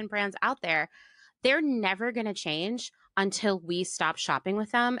fast fashion brands out there, they're never going to change until we stop shopping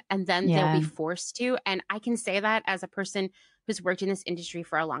with them. And then they'll be forced to. And I can say that as a person who's worked in this industry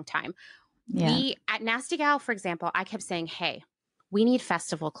for a long time. We at Nasty Gal, for example, I kept saying, hey, we need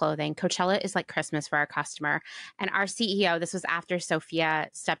festival clothing. Coachella is like Christmas for our customer. And our CEO, this was after Sophia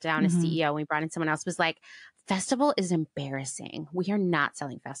stepped down as CEO and we brought in someone else, was like, festival is embarrassing. We are not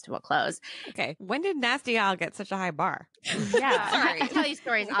selling festival clothes. Okay. When did Nasty Al get such a high bar? Yeah. I can tell you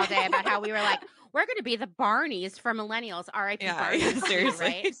stories all day about how we were like, we're going to be the Barneys for millennials. R.I.P. Barneys. Seriously.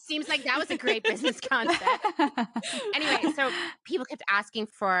 Right? Seems like that was a great business concept. Anyway, so people kept asking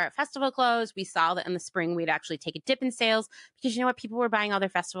for festival clothes. We saw that in the spring we'd actually take a dip in sales because you know what? People were buying all their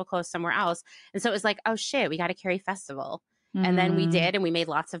festival clothes somewhere else. And so it was like, oh shit, we got to carry festival. And then we did, and we made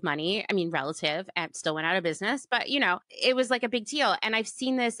lots of money. I mean, relative, and still went out of business. But, you know, it was like a big deal. And I've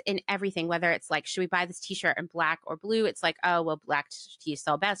seen this in everything, whether it's like, should we buy this t-shirt in black or blue? It's like, oh, well, black tees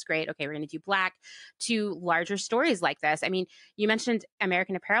sell best. Great. Okay, we're going to do black. To larger stories like this. I mean, you mentioned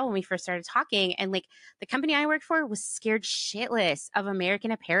American Apparel when we first started talking. And like the company I worked for was scared shitless of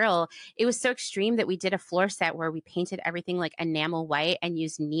American Apparel. It was so extreme that we did a floor set where we painted everything like enamel white and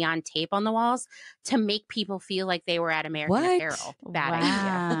used neon tape on the walls to make people feel like they were at American Apparel. Bad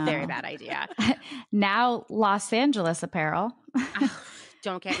idea. Very bad idea. Now Los Angeles Apparel.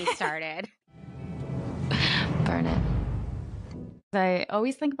 Don't get me started. Burn it. I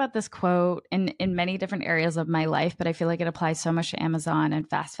always think about this quote in many different areas of my life, but I feel like it applies so much to Amazon and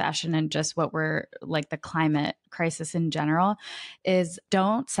fast fashion and just what we're like the climate crisis in general is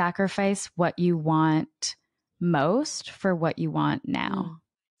don't sacrifice what you want most for what you want now.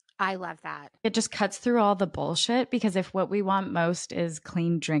 I love that. It just cuts through all the bullshit because if what we want most is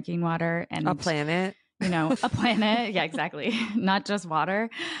clean drinking water and a planet, you know, a planet. Yeah, exactly. Not just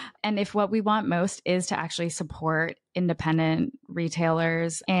water. And if what we want most is to actually support independent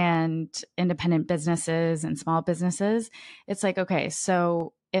retailers and independent businesses and small businesses, it's like, okay,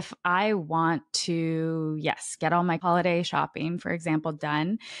 so if I want to, yes, get all my holiday shopping, for example,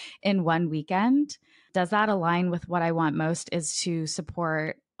 done in one weekend, does that align with what I want most is to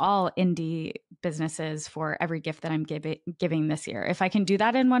support all indie businesses for every gift that I'm giving this year. If I can do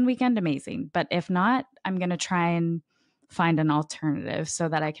that in one weekend, amazing. But if not, I'm going to try and find an alternative so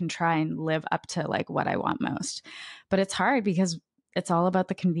that I can try and live up to like what I want most. But it's hard because it's all about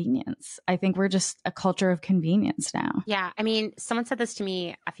the convenience. I think we're just a culture of convenience now. Yeah. I mean, someone said this to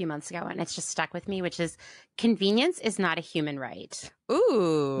me a few months ago and it's just stuck with me, which is convenience is not a human right.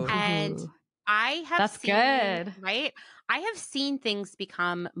 Ooh. And I have That's seen, good. right? I have seen things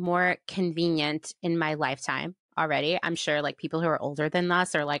become more convenient in my lifetime already. I'm sure like people who are older than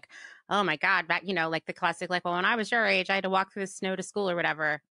us are like, oh my God, back, like the classic, like, well, when I was your age, I had to walk through the snow to school or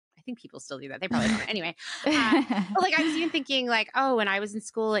whatever. I think people still do that. They probably don't. Anyway, but like I've seen thinking like, oh, when I was in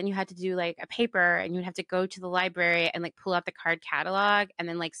school and you had to do like a paper and you'd have to go to the library and like pull out the card catalog and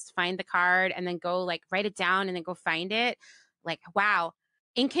then like find the card and then go like write it down and then go find it. Like, wow,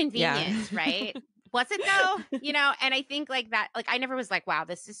 inconvenience, right? Was it though? And I think like that, like I never was like, wow,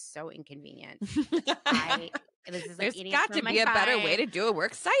 this is so inconvenient. This is like There's got to be a better way to do it. We're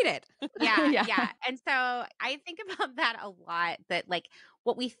excited. Yeah. And so I think about that a lot, that like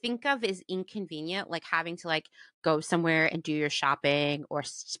what we think of is inconvenient, like having to like go somewhere and do your shopping or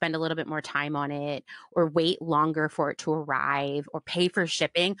spend a little bit more time on it or wait longer for it to arrive or pay for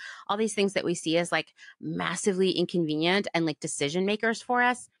shipping. All these things that we see as like massively inconvenient and like decision makers for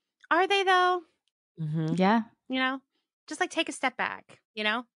us. Are they though? Mm-hmm. Yeah. Just like take a step back,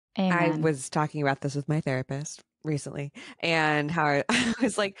 Amen. I was talking about this with my therapist recently and how I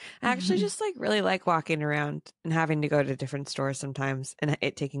was like, I actually just like really like walking around and having to go to different stores sometimes and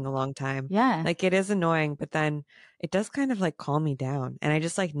it taking a long time. Yeah. Like it is annoying, but then it does kind of like calm me down and I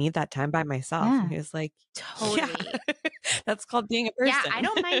just like need that time by myself. Yeah. And he was like, totally. Yeah. That's called being a person. Yeah, I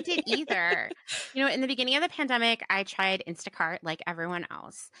don't mind it either. In the beginning of the pandemic, I tried Instacart like everyone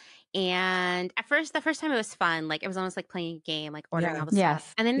else. And at first, the first time it was fun. Like it was almost like playing a game, like ordering all the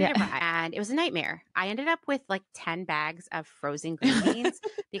stuff. And then and it was a nightmare. I ended up with like 10 bags of frozen green beans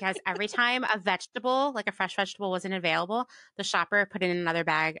because every time a vegetable, like a fresh vegetable wasn't available, the shopper put in another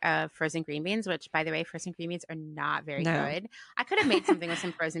bag of frozen green beans, which by the way, frozen green beans are not very good. I could have made something with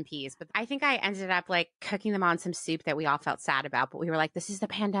some frozen peas, but I think I ended up like cooking them on some soup that we all felt sad about. But we were like, this is the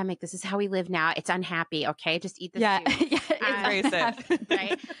pandemic. This is how we live now. It's unhappy. Okay. Just eat the soup. Embrace it.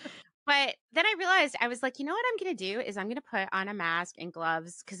 Right. But then I realized, I was like, you know what I'm going to do is I'm going to put on a mask and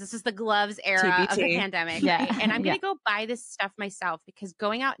gloves because this is the gloves era TBT. of the pandemic. Yeah. Right? And I'm going to go buy this stuff myself because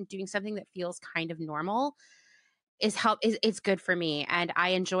going out and doing something that feels kind of normal it's good for me. And I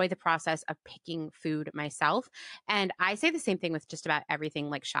enjoy the process of picking food myself. And I say the same thing with just about everything,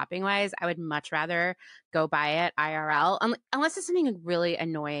 like shopping wise. I would much rather go buy it IRL unless it's something really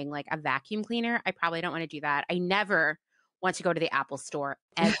annoying, like a vacuum cleaner. I probably don't want to do that. I never want to go to the Apple store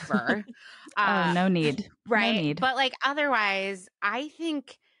ever. No need. Right. No need. But like otherwise, I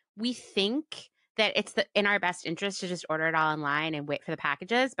think we think that it's in our best interest to just order it all online and wait for the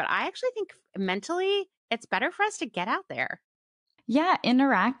packages. But I actually think mentally it's better for us to get out there. Yeah,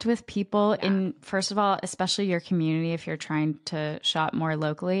 interact with people in, first of all, especially your community if you're trying to shop more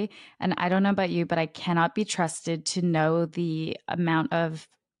locally. And I don't know about you, but I cannot be trusted to know the amount of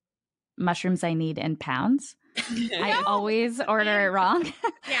mushrooms I need in pounds. I always order it wrong.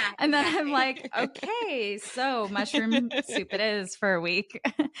 Yeah. And then I'm like, okay, so mushroom soup it is for a week.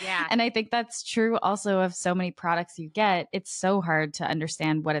 Yeah. And I think that's true also of so many products you get. It's so hard to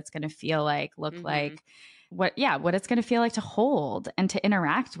understand what it's going to feel like, look like, what it's going to feel like to hold and to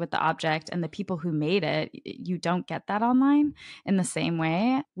interact with the object and the people who made it. You don't get that online in the same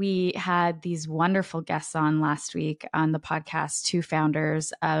way. We had these wonderful guests on last week on the podcast, 2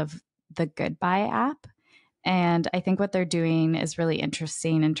 founders of the Goodbye app. And I think what they're doing is really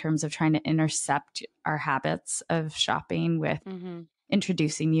interesting in terms of trying to intercept our habits of shopping with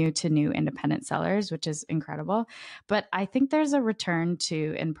introducing you to new independent sellers, which is incredible. But I think there's a return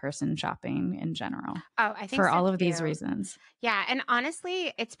to in-person shopping in general. Oh, I think for so all of too. these reasons. Yeah. And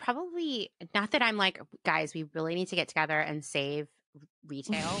honestly, it's probably not that I'm like, guys, we really need to get together and save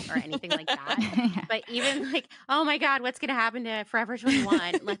retail or anything like that. But even like, oh my God, what's going to happen to Forever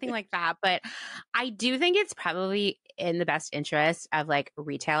 21? Nothing like that. But I do think it's probably in the best interest of like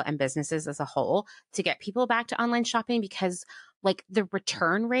retail and businesses as a whole to get people back to online shopping because like the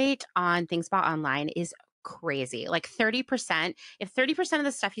return rate on things bought online is crazy. Like 30%. If 30% of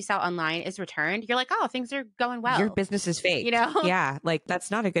the stuff you sell online is returned, you're like, oh, things are going well. Your business is fake. Yeah. Like that's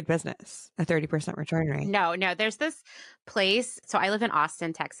not a good business. A 30% return rate. No. There's this place. So I live in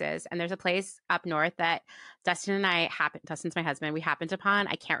Austin, Texas, and there's a place up north that Dustin and I Dustin's my husband. We happened upon,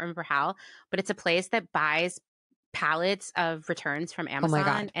 I can't remember how, but it's a place that buys pallets of returns from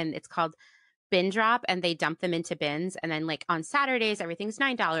Amazon and it's called Bin Drop, and they dump them into bins. And then like on Saturdays, everything's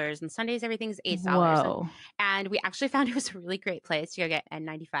 $9 and Sundays, everything's $8. Whoa. And we actually found it was a really great place to go get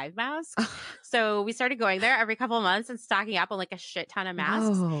N95 masks. So we started going there every couple of months and stocking up on like a shit ton of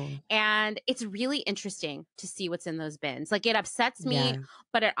masks. Whoa. And it's really interesting to see what's in those bins. Like it upsets me,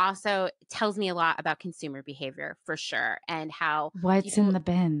 but it also tells me a lot about consumer behavior for sure. And how what's in the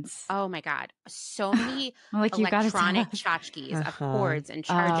bins. Oh my God. So many like electronic tchotchkes of cords and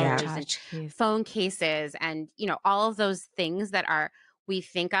chargers and phone cases and, all of those things that we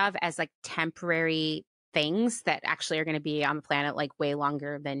think of as like temporary things that actually are going to be on the planet like way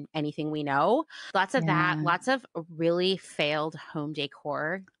longer than anything we know. Lots of that, lots of really failed home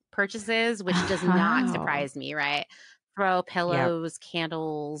decor purchases, which does not surprise me, right? Throw pillows,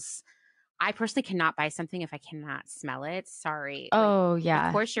 candles. I personally cannot buy something if I cannot smell it. Sorry. Oh, Like, yeah.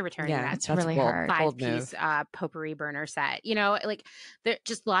 Of course you're returning that. It's really hard. 5-piece potpourri burner set. Like there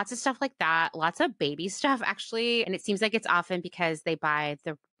just lots of stuff like that. Lots of baby stuff actually. And it seems like it's often because they buy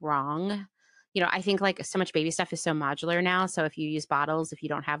the wrong. I think like so much baby stuff is so modular now. So if you use bottles, if you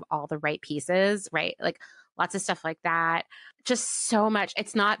don't have all the right pieces, right? Like lots of stuff like that. Just so much.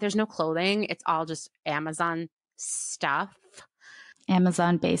 There's no clothing. It's all just Amazon stuff.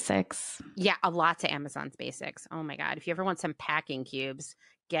 Amazon basics. Yeah, lots of Amazon's basics. Oh my God. If you ever want some packing cubes,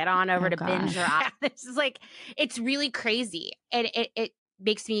 get on over to Binge or This is like, it's really crazy. And it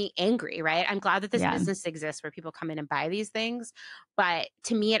makes me angry, right? I'm glad that this business exists where people come in and buy these things. But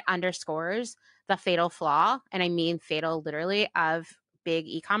to me, it underscores the fatal flaw, and I mean fatal literally, of big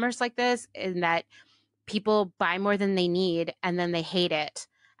e-commerce like this, in that people buy more than they need and then they hate it.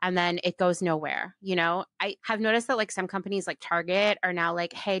 And then it goes nowhere. I have noticed that like some companies like Target are now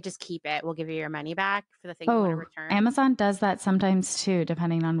like, hey, just keep it. We'll give you your money back for the thing you want to return. Amazon does that sometimes too,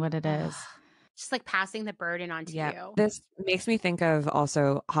 depending on what it is. Just like passing the burden on to you. This makes me think of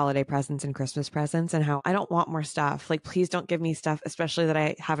also holiday presents and Christmas presents and how I don't want more stuff. Like, please don't give me stuff, especially that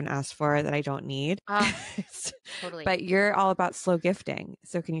I haven't asked for, that I don't need. Totally. But you're all about slow gifting.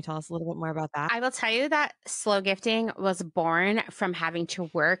 So can you tell us a little bit more about that? I will tell you that slow gifting was born from having to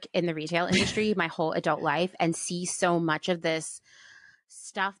work in the retail industry my whole adult life and see so much of this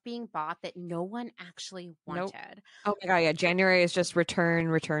stuff being bought that no one actually wanted. Oh my God, yeah. January is just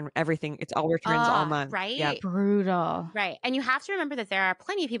return everything. It's all returns all month. Right? Yep. Brutal. Right. And you have to remember that there are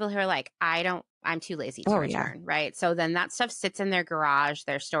plenty of people who are like, I'm too lazy to return, right? So then that stuff sits in their garage,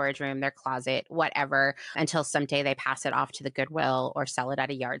 their storage room, their closet, whatever, until someday they pass it off to the Goodwill or sell it at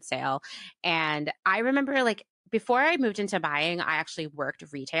a yard sale. And I remember like, before I moved into buying, I actually worked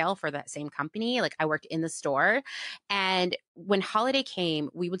retail for that same company. Like I worked in the store. And when holiday came,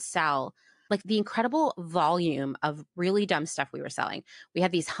 we would sell like the incredible volume of really dumb stuff we were selling. We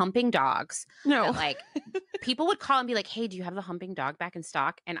had these humping dogs. That, like people would call and be like, hey, do you have the humping dog back in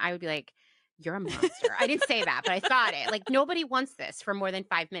stock? And I would be like, you're a monster. I didn't say that, but I thought it. Like nobody wants this for more than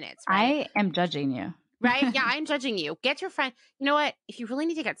 5 minutes. Right? I am judging you. Right? Yeah, I'm judging you. Get your friend. You know what? If you really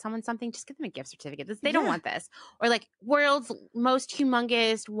need to get someone something, just give them a gift certificate. They don't want this. Or like world's most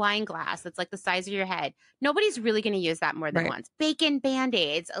humongous wine glass that's like the size of your head. Nobody's really going to use that more than once. Bacon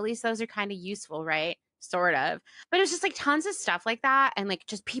Band-Aids. At least those are kind of useful, right? Sort of. But it was just like tons of stuff like that. And like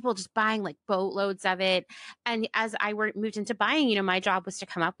just people just buying like boatloads of it. And as I moved into buying, my job was to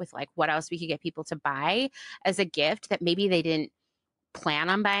come up with like what else we could get people to buy as a gift that maybe they didn't plan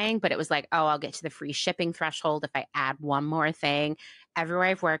on buying, but it was like, oh, I'll get to the free shipping threshold if I add one more thing. Everywhere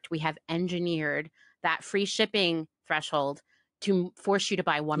I've worked, we have engineered that free shipping threshold to force you to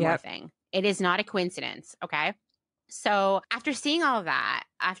buy one more thing. It is not a coincidence. Okay. So after seeing all of that,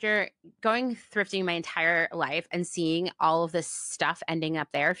 after going thrifting my entire life and seeing all of this stuff ending up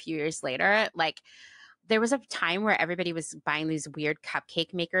there a few years later, like there was a time where everybody was buying these weird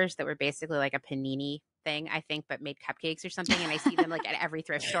cupcake makers that were basically like a panini thing, I think, but made cupcakes or something. And I see them like at every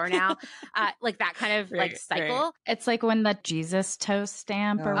thrift store now, like that kind of like cycle. Right. It's like when the Jesus toast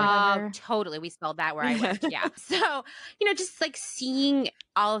stamp or whatever. Totally. We spelled that where I lived. Yeah. So, just like seeing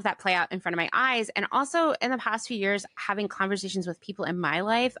all of that play out in front of my eyes. And also in the past few years, having conversations with people in my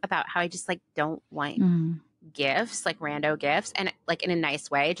life about how I just like don't want gifts, like rando gifts, and like in a nice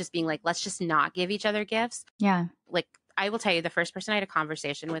way, just being like, let's just not give each other gifts. Yeah. Like I will tell you, the first person I had a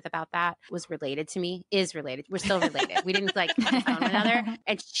conversation with about that is related. We're still related. We didn't like phone one another.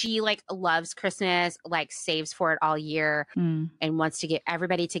 And she like loves Christmas, like saves for it all year and wants to give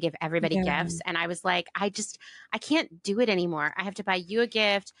everybody gifts. And I was like, I can't do it anymore. I have to buy you a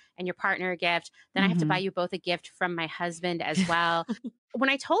gift and your partner a gift. Then I have to buy you both a gift from my husband as well. When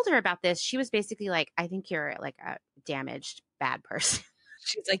I told her about this, she was basically like, I think you're like a damaged, bad person.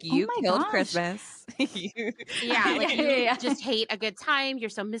 She's like, you killed Christmas. You just hate a good time.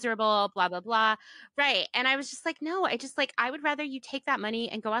 You're so miserable, blah, blah, blah. Right. And I was just like, no, I would rather you take that money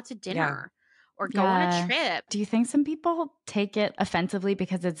and go out to dinner or go on a trip. Do you think some people take it offensively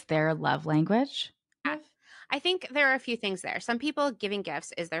because it's their love language? I think there are a few things there. Some people giving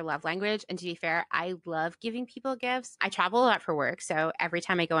gifts is their love language. And to be fair, I love giving people gifts. I travel a lot for work. So every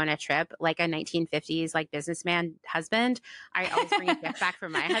time I go on a trip, like a 1950s like businessman husband, I always bring a gift back for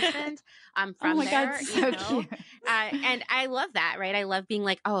my husband. From oh my there, God, so cute. And I love that, right? I love being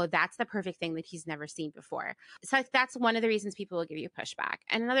like, oh, that's the perfect thing that he's never seen before. So that's one of the reasons people will give you pushback.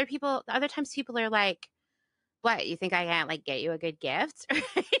 And other times people are like, what, you think I can't like get you a good gift?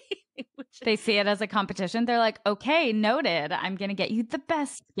 They see it as a competition. They're like, okay, noted. I'm going to get you the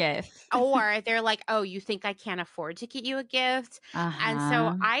best gift. Or they're like, oh, you think I can't afford to get you a gift? And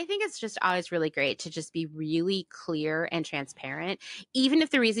so I think it's just always really great to just be really clear and transparent. Even if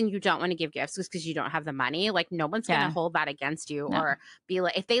the reason you don't want to give gifts is because you don't have the money, like no one's going to hold that against you or be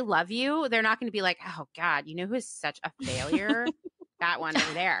like, if they love you, they're not going to be like, oh God, you know who is such a failure? That one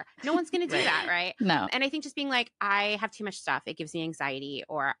over there. No one's going to do that, right? No. And I think just being like, I have too much stuff. It gives me anxiety,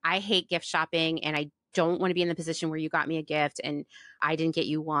 or I hate gift shopping and I don't want to be in the position where you got me a gift and I didn't get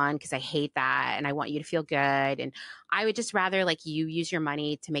you one because I hate that and I want you to feel good. And I would just rather like you use your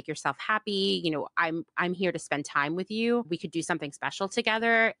money to make yourself happy. You know, I'm here to spend time with you. We could do something special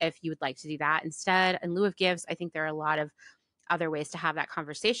together if you would like to do that instead. In lieu of gifts, I think there are a lot of other ways to have that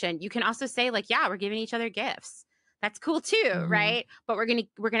conversation. You can also say like, yeah, we're giving each other gifts. That's cool too, right? But we're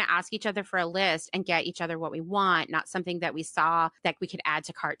gonna ask each other for a list and get each other what we want, not something that we saw that we could add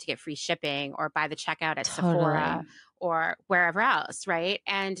to cart to get free shipping or buy the checkout at Sephora or wherever else, right?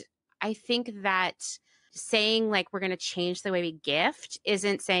 And I think that saying like we're going to change the way we gift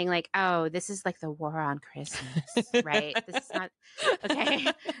isn't saying like, oh, this is like the war on Christmas, right? This is not okay.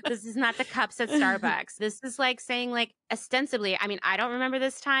 This is not the cups at Starbucks. This is like saying like ostensibly, I mean, I don't remember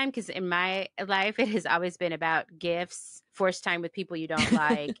this time because in my life it has always been about gifts, forced time with people you don't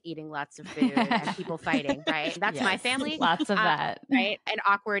like, eating lots of food and people fighting, right? That's my family. Lots of that. Right? And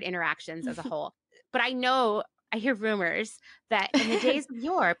awkward interactions as a whole. But I hear rumors that in the days of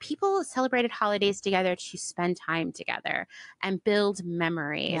yore, people celebrated holidays together to spend time together and build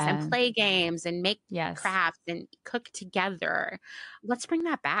memories and play games and make crafts and cook together. Let's bring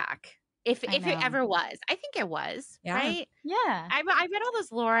that back. If it ever was. I think it was, right? Yeah. I read all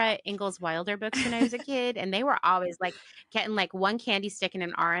those Laura Ingalls Wilder books when I was a kid, and they were always like getting like one candy stick and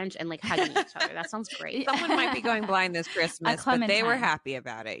an orange and like hugging each other. That sounds great. Someone might be going blind this Christmas, but they were happy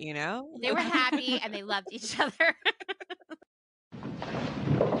about it, you know? They were happy and they loved each other.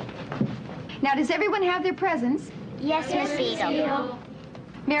 Now, does everyone have their presents? Yes, Miss Eagle.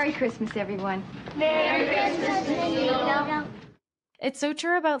 Merry Christmas, everyone. Merry Christmas, Miss Eagle. It's so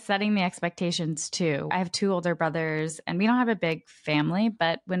true about setting the expectations too. I have 2 older brothers and we don't have a big family,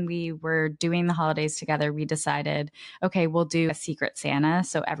 but when we were doing the holidays together, we decided, okay, we'll do a secret Santa.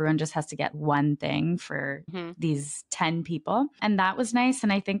 So everyone just has to get one thing for these 10 people. And that was nice.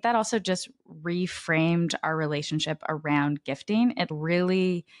 And I think that also just reframed our relationship around gifting. It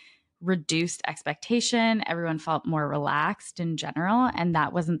really reduced expectation. Everyone felt more relaxed in general. And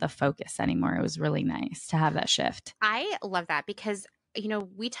that wasn't the focus anymore. It was really nice to have that shift. I love that because, you know,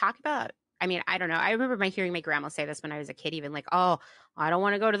 we talk about, I mean, I don't know. I remember hearing my grandma say this when I was a kid, even like, oh, I don't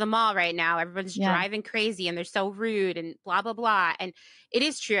want to go to the mall right now. Everyone's driving crazy and they're so rude and blah, blah, blah. And it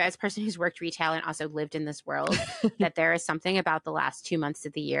is true, as a person who's worked retail and also lived in this world, that there is something about the last 2 months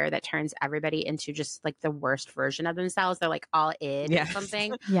of the year that turns everybody into just like the worst version of themselves. They're like all in or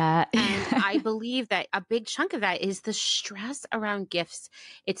something. Yeah. And I believe that a big chunk of that is the stress around gifts.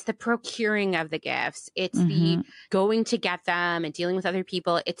 It's the procuring of the gifts. It's the going to get them and dealing with other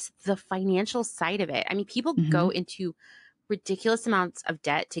people. It's the financial side of it. I mean, people go into ridiculous amounts of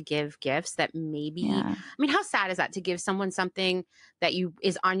debt to give gifts that maybe, I mean, how sad is that to give someone something that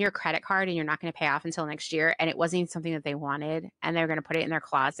is on your credit card and you're not going to pay off until next year and it wasn't even something that they wanted and they're going to put it in their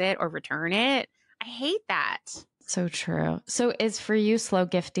closet or return it? I hate that. So true. So is for you slow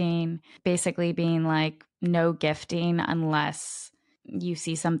gifting basically being like no gifting unless you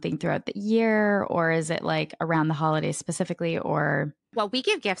see something throughout the year, or is it like around the holidays specifically, or? Well, we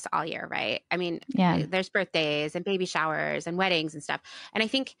give gifts all year, right? I mean, there's birthdays and baby showers and weddings and stuff. And I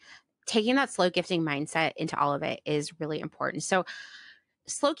think taking that slow gifting mindset into all of it is really important. So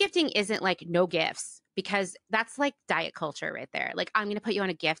slow gifting isn't like no gifts, because that's like diet culture right there. Like, I'm going to put you on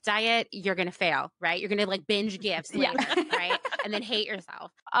a gift diet. You're going to fail, right? You're going to like binge gifts later, right? And then hate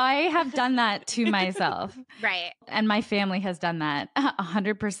yourself. I have done that to myself. Right. And my family has done that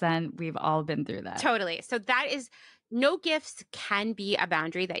 100%. We've all been through that. Totally. So that is no gifts can be a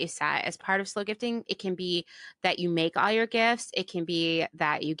boundary that you set as part of slow gifting. It can be that you make all your gifts. It can be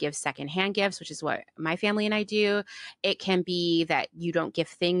that you give secondhand gifts, which is what my family and I do. It can be that you don't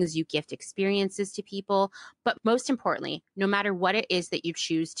gift things, you gift experiences to people. But most importantly, no matter what it is that you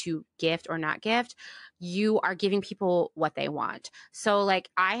choose to gift or not gift, you are giving people what they want. So like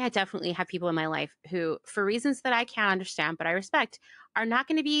I definitely have people in my life who, for reasons that I can't understand, but I respect, are not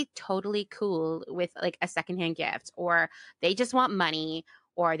going to be totally cool with like a secondhand gift, or they just want money,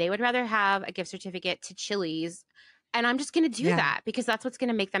 or they would rather have a gift certificate to Chili's. And I'm just going to do that because that's what's going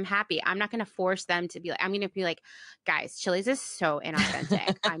to make them happy. I'm not going to force them to be like, I'm going to be like, guys, Chili's is so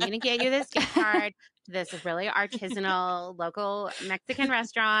inauthentic. I'm going to get you this gift card to this really artisanal local Mexican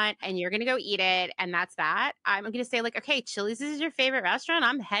restaurant, and you're going to go eat it. And that's that. I'm going to say like, okay, Chili's is your favorite restaurant.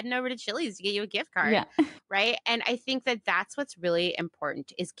 I'm heading over to Chili's to get you a gift card. Yeah. Right. And I think that that's what's really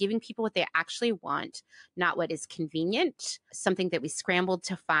important, is giving people what they actually want, not what is convenient, something that we scrambled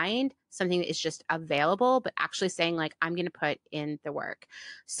to find, something that is just available, but actually saying like, I'm going to put in the work.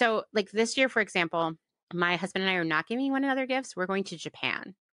 So like this year, for example, my husband and I are not giving one another gifts. We're going to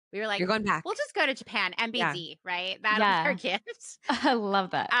Japan. We were like, You're going back. We'll just go to Japan, MBZ, right? That'll be Yeah. our gift. I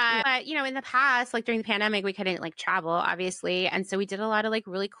love that. But, you know, in the past, like during the pandemic, we couldn't like travel, obviously. And so we did a lot of like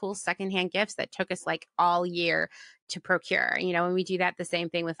really cool secondhand gifts that took us like all year to procure, you know, and we do that the same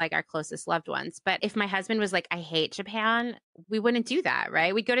thing with like our closest loved ones. But if my husband was like, I hate Japan, we wouldn't do that,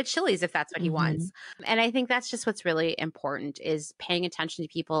 right? We'd go to Chili's if that's what he wants. And I think that's just what's really important, is paying attention to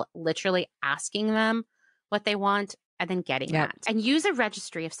people, literally asking them what they want, and then getting that. And use a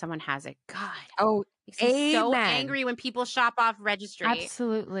registry if someone has it. God. Oh, makes me so angry when people shop off registry.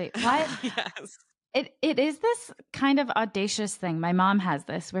 Absolutely. What? Yes. It is this kind of audacious thing. My mom has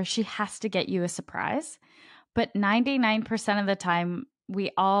this where she has to get you a surprise, but 99% of the time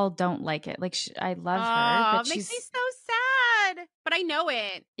we all don't like it. Like I love her, but it makes me so sad, but I know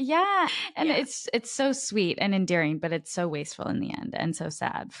it. Yeah. And it's so sweet and endearing, but it's so wasteful in the end and so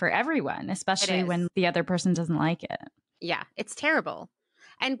sad for everyone, especially when the other person doesn't like it. Yeah, it's terrible.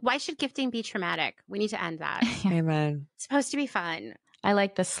 And why should gifting be traumatic? We need to end that. Amen. It's supposed to be fun. I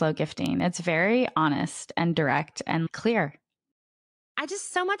like the slow gifting. It's very honest and direct and clear. I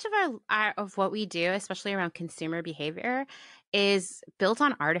just, so much of of what we do, especially around consumer behavior, is built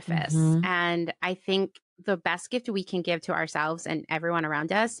on artifice. And I think the best gift we can give to ourselves and everyone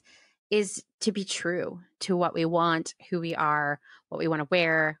around us is to be true to what we want, who we are, what we want to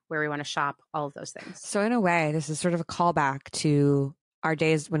wear, where we want to shop, all of those things. So in a way, this is sort of a callback to our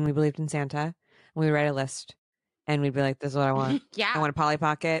days when we believed in Santa, and we would write a list and we'd be like, this is what I want. Yeah. I want a Polly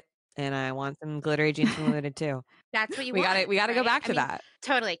Pocket, and I want some glittery jeans from Limited too. That's what you we want. We got to go back to that.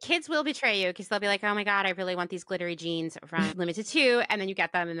 Totally. Kids will betray you because they'll be like, oh my God, I really want these glittery jeans from Limited 2. And then you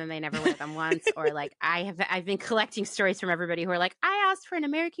get them and then they never wear them once. Or like I've been collecting stories from everybody who are like, I asked for an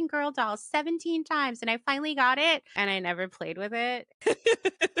American Girl doll 17 times and I finally got it and I never played with it.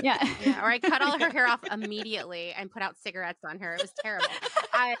 Yeah. Or I cut all her hair off immediately and put out cigarettes on her. It was terrible.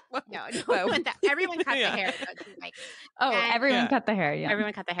 Everyone cut the hair. Like, everyone cut the hair. Yeah.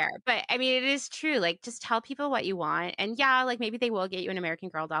 Everyone cut the hair. But I mean, it is true. Like, just tell people what you want. And yeah, like maybe they will get you an American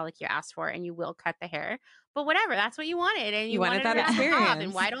Girl doll like you asked for and you will cut the hair. But whatever, that's what you wanted. And you wanted that experience.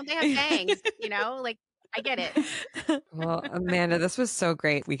 And why don't they have bangs? You know, like, I get it. Well, Amanda, this was so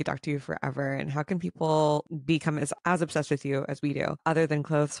great. We could talk to you forever. And how can people become as obsessed with you as we do? Other than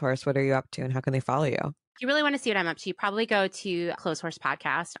Clotheshorse, what are you up to and how can they follow you? If you really want to see what I'm up to, you probably go to Clotheshorse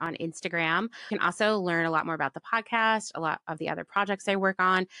Podcast on Instagram. You can also learn a lot more about the podcast, a lot of the other projects I work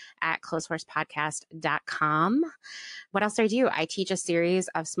on at clotheshorsepodcast.com. What else do? I teach a series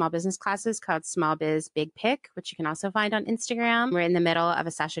of small business classes called Small Biz Big Pick, which you can also find on Instagram. We're in the middle of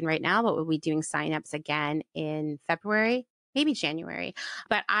a session right now, but we'll be doing signups again in February. Maybe January.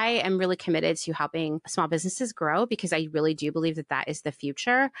 But I am really committed to helping small businesses grow because I really do believe that that is the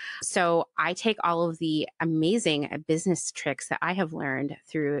future. So I take all of the amazing business tricks that I have learned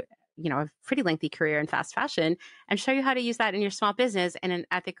through, you know, a pretty lengthy career in fast fashion and show you how to use that in your small business in an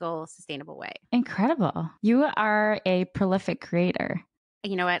ethical, sustainable way. Incredible. You are a prolific creator.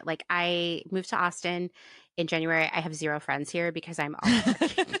 You know what? Like I moved to Austin in January. I have 0 friends here because I'm always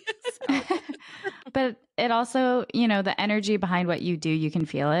working. But it also, you know, the energy behind what you do, you can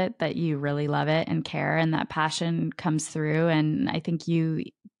feel it, that you really love it and care, and that passion comes through. And I think you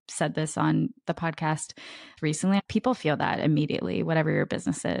said this on the podcast recently. People feel that immediately, whatever your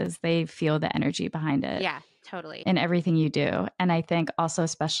business is, they feel the energy behind it. Yeah, totally. In everything you do. And I think also,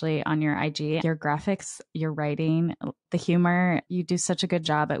 especially on your IG, your graphics, your writing, the humor, you do such a good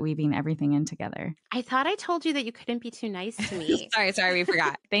job at weaving everything in together. I thought I told you that you couldn't be too nice to me. Sorry, we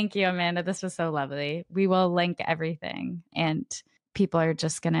forgot. Thank you, Amanda. This was so lovely. We will link everything, and people are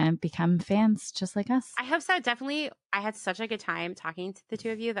just going to become fans just like us. I hope so. Definitely. I had such a good time talking to the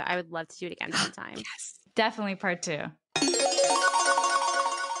two of you that I would love to do it again sometime. Yes, definitely part 2.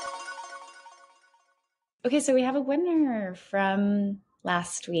 Okay, so we have a winner from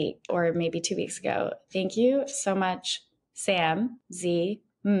last week or maybe 2 weeks ago. Thank you so much, Sam Z,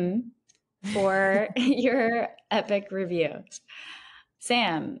 for your epic review.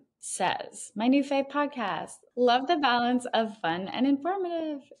 Sam says, my new fave podcast. Love the balance of fun and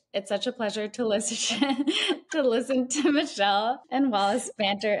informative. It's such a pleasure to listen to Michelle and Wallace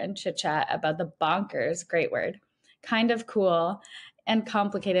banter and chit chat about the bonkers, great word, kind of cool and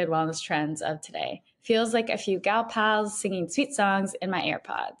complicated wellness trends of today. Feels like a few gal pals singing sweet songs in my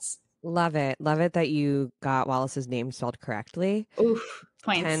AirPods. Love it. Love it that you got Wallace's name spelled correctly. Oof.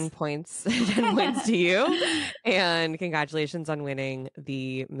 Points. 10 points. 10 points to you. And congratulations on winning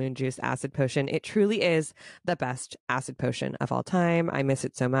the Moon Juice Acid Potion. It truly is the best acid potion of all time. I miss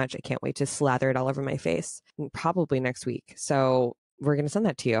it so much. I can't wait to slather it all over my face, probably next week. So we're going to send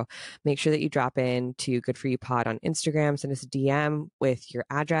that to you. Make sure that you drop in to Good For You Pod on Instagram, send us a DM with your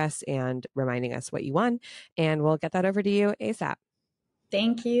address and reminding us what you won, and we'll get that over to you ASAP.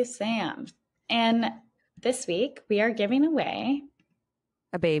 Thank you, Sam. And this week we are giving away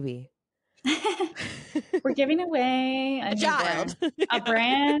a baby. We're giving away a child, a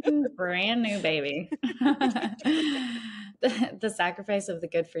brand new baby. The sacrifice of the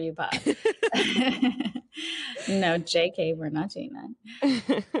Good For You Pod. No, JK, we're not doing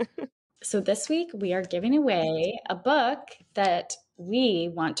that. So this week we are giving away a book that we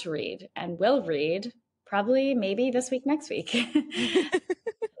want to read and will read probably maybe this week, next week.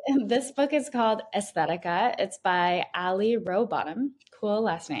 And this book is called Aesthetica. It's by Ali Rowbottom. Cool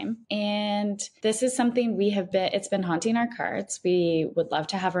last name. And this is something it's been haunting our cards. We would love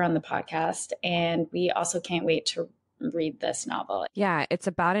to have her on the podcast. And we also can't wait to read this novel. Yeah, it's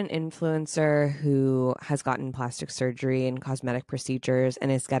about an influencer who has gotten plastic surgery and cosmetic procedures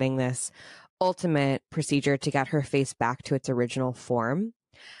and is getting this ultimate procedure to get her face back to its original form.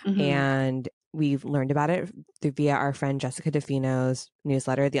 Mm-hmm. And we've learned about it via our friend Jessica DeFino's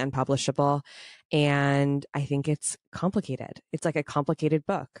newsletter, The Unpublishable. And I think it's complicated. It's like a complicated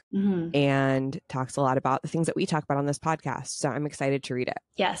book and talks a lot about the things that we talk about on this podcast. So I'm excited to read it.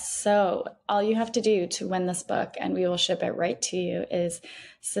 Yes. So all you have to do to win this book, and we will ship it right to you, is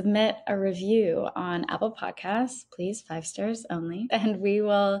submit a review on Apple Podcasts, please, 5 stars only. And we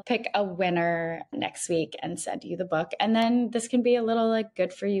will pick a winner next week and send you the book. And then this can be a little like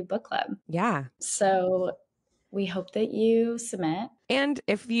Good For You book club. Yeah. So we hope that you submit. And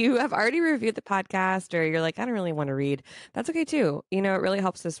if you have already reviewed the podcast or you're like, I don't really want to read, that's okay too. You know, it really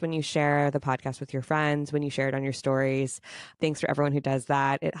helps us when you share the podcast with your friends, when you share it on your stories. Thanks for everyone who does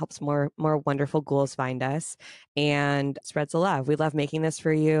that. It helps more wonderful ghouls find us and spreads the love. We love making this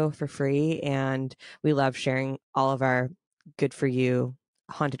for you for free. And we love sharing all of our Good For You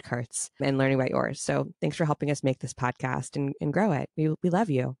haunted carts and learning about yours. So thanks for helping us make this podcast and grow it. We love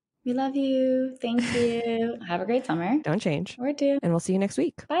you. We love you. Thank you. Have a great summer. Don't change. Or do. And we'll see you next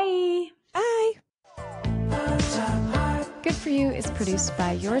week. Bye. Bye. Good For You is produced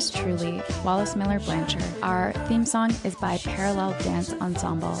by yours truly, Wallace Miller Blanchard. Our theme song is by Parallel Dance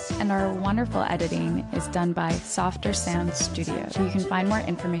Ensemble, and our wonderful editing is done by Softer Sound Studio, who you can find more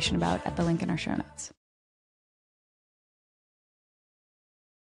information about at the link in our show notes.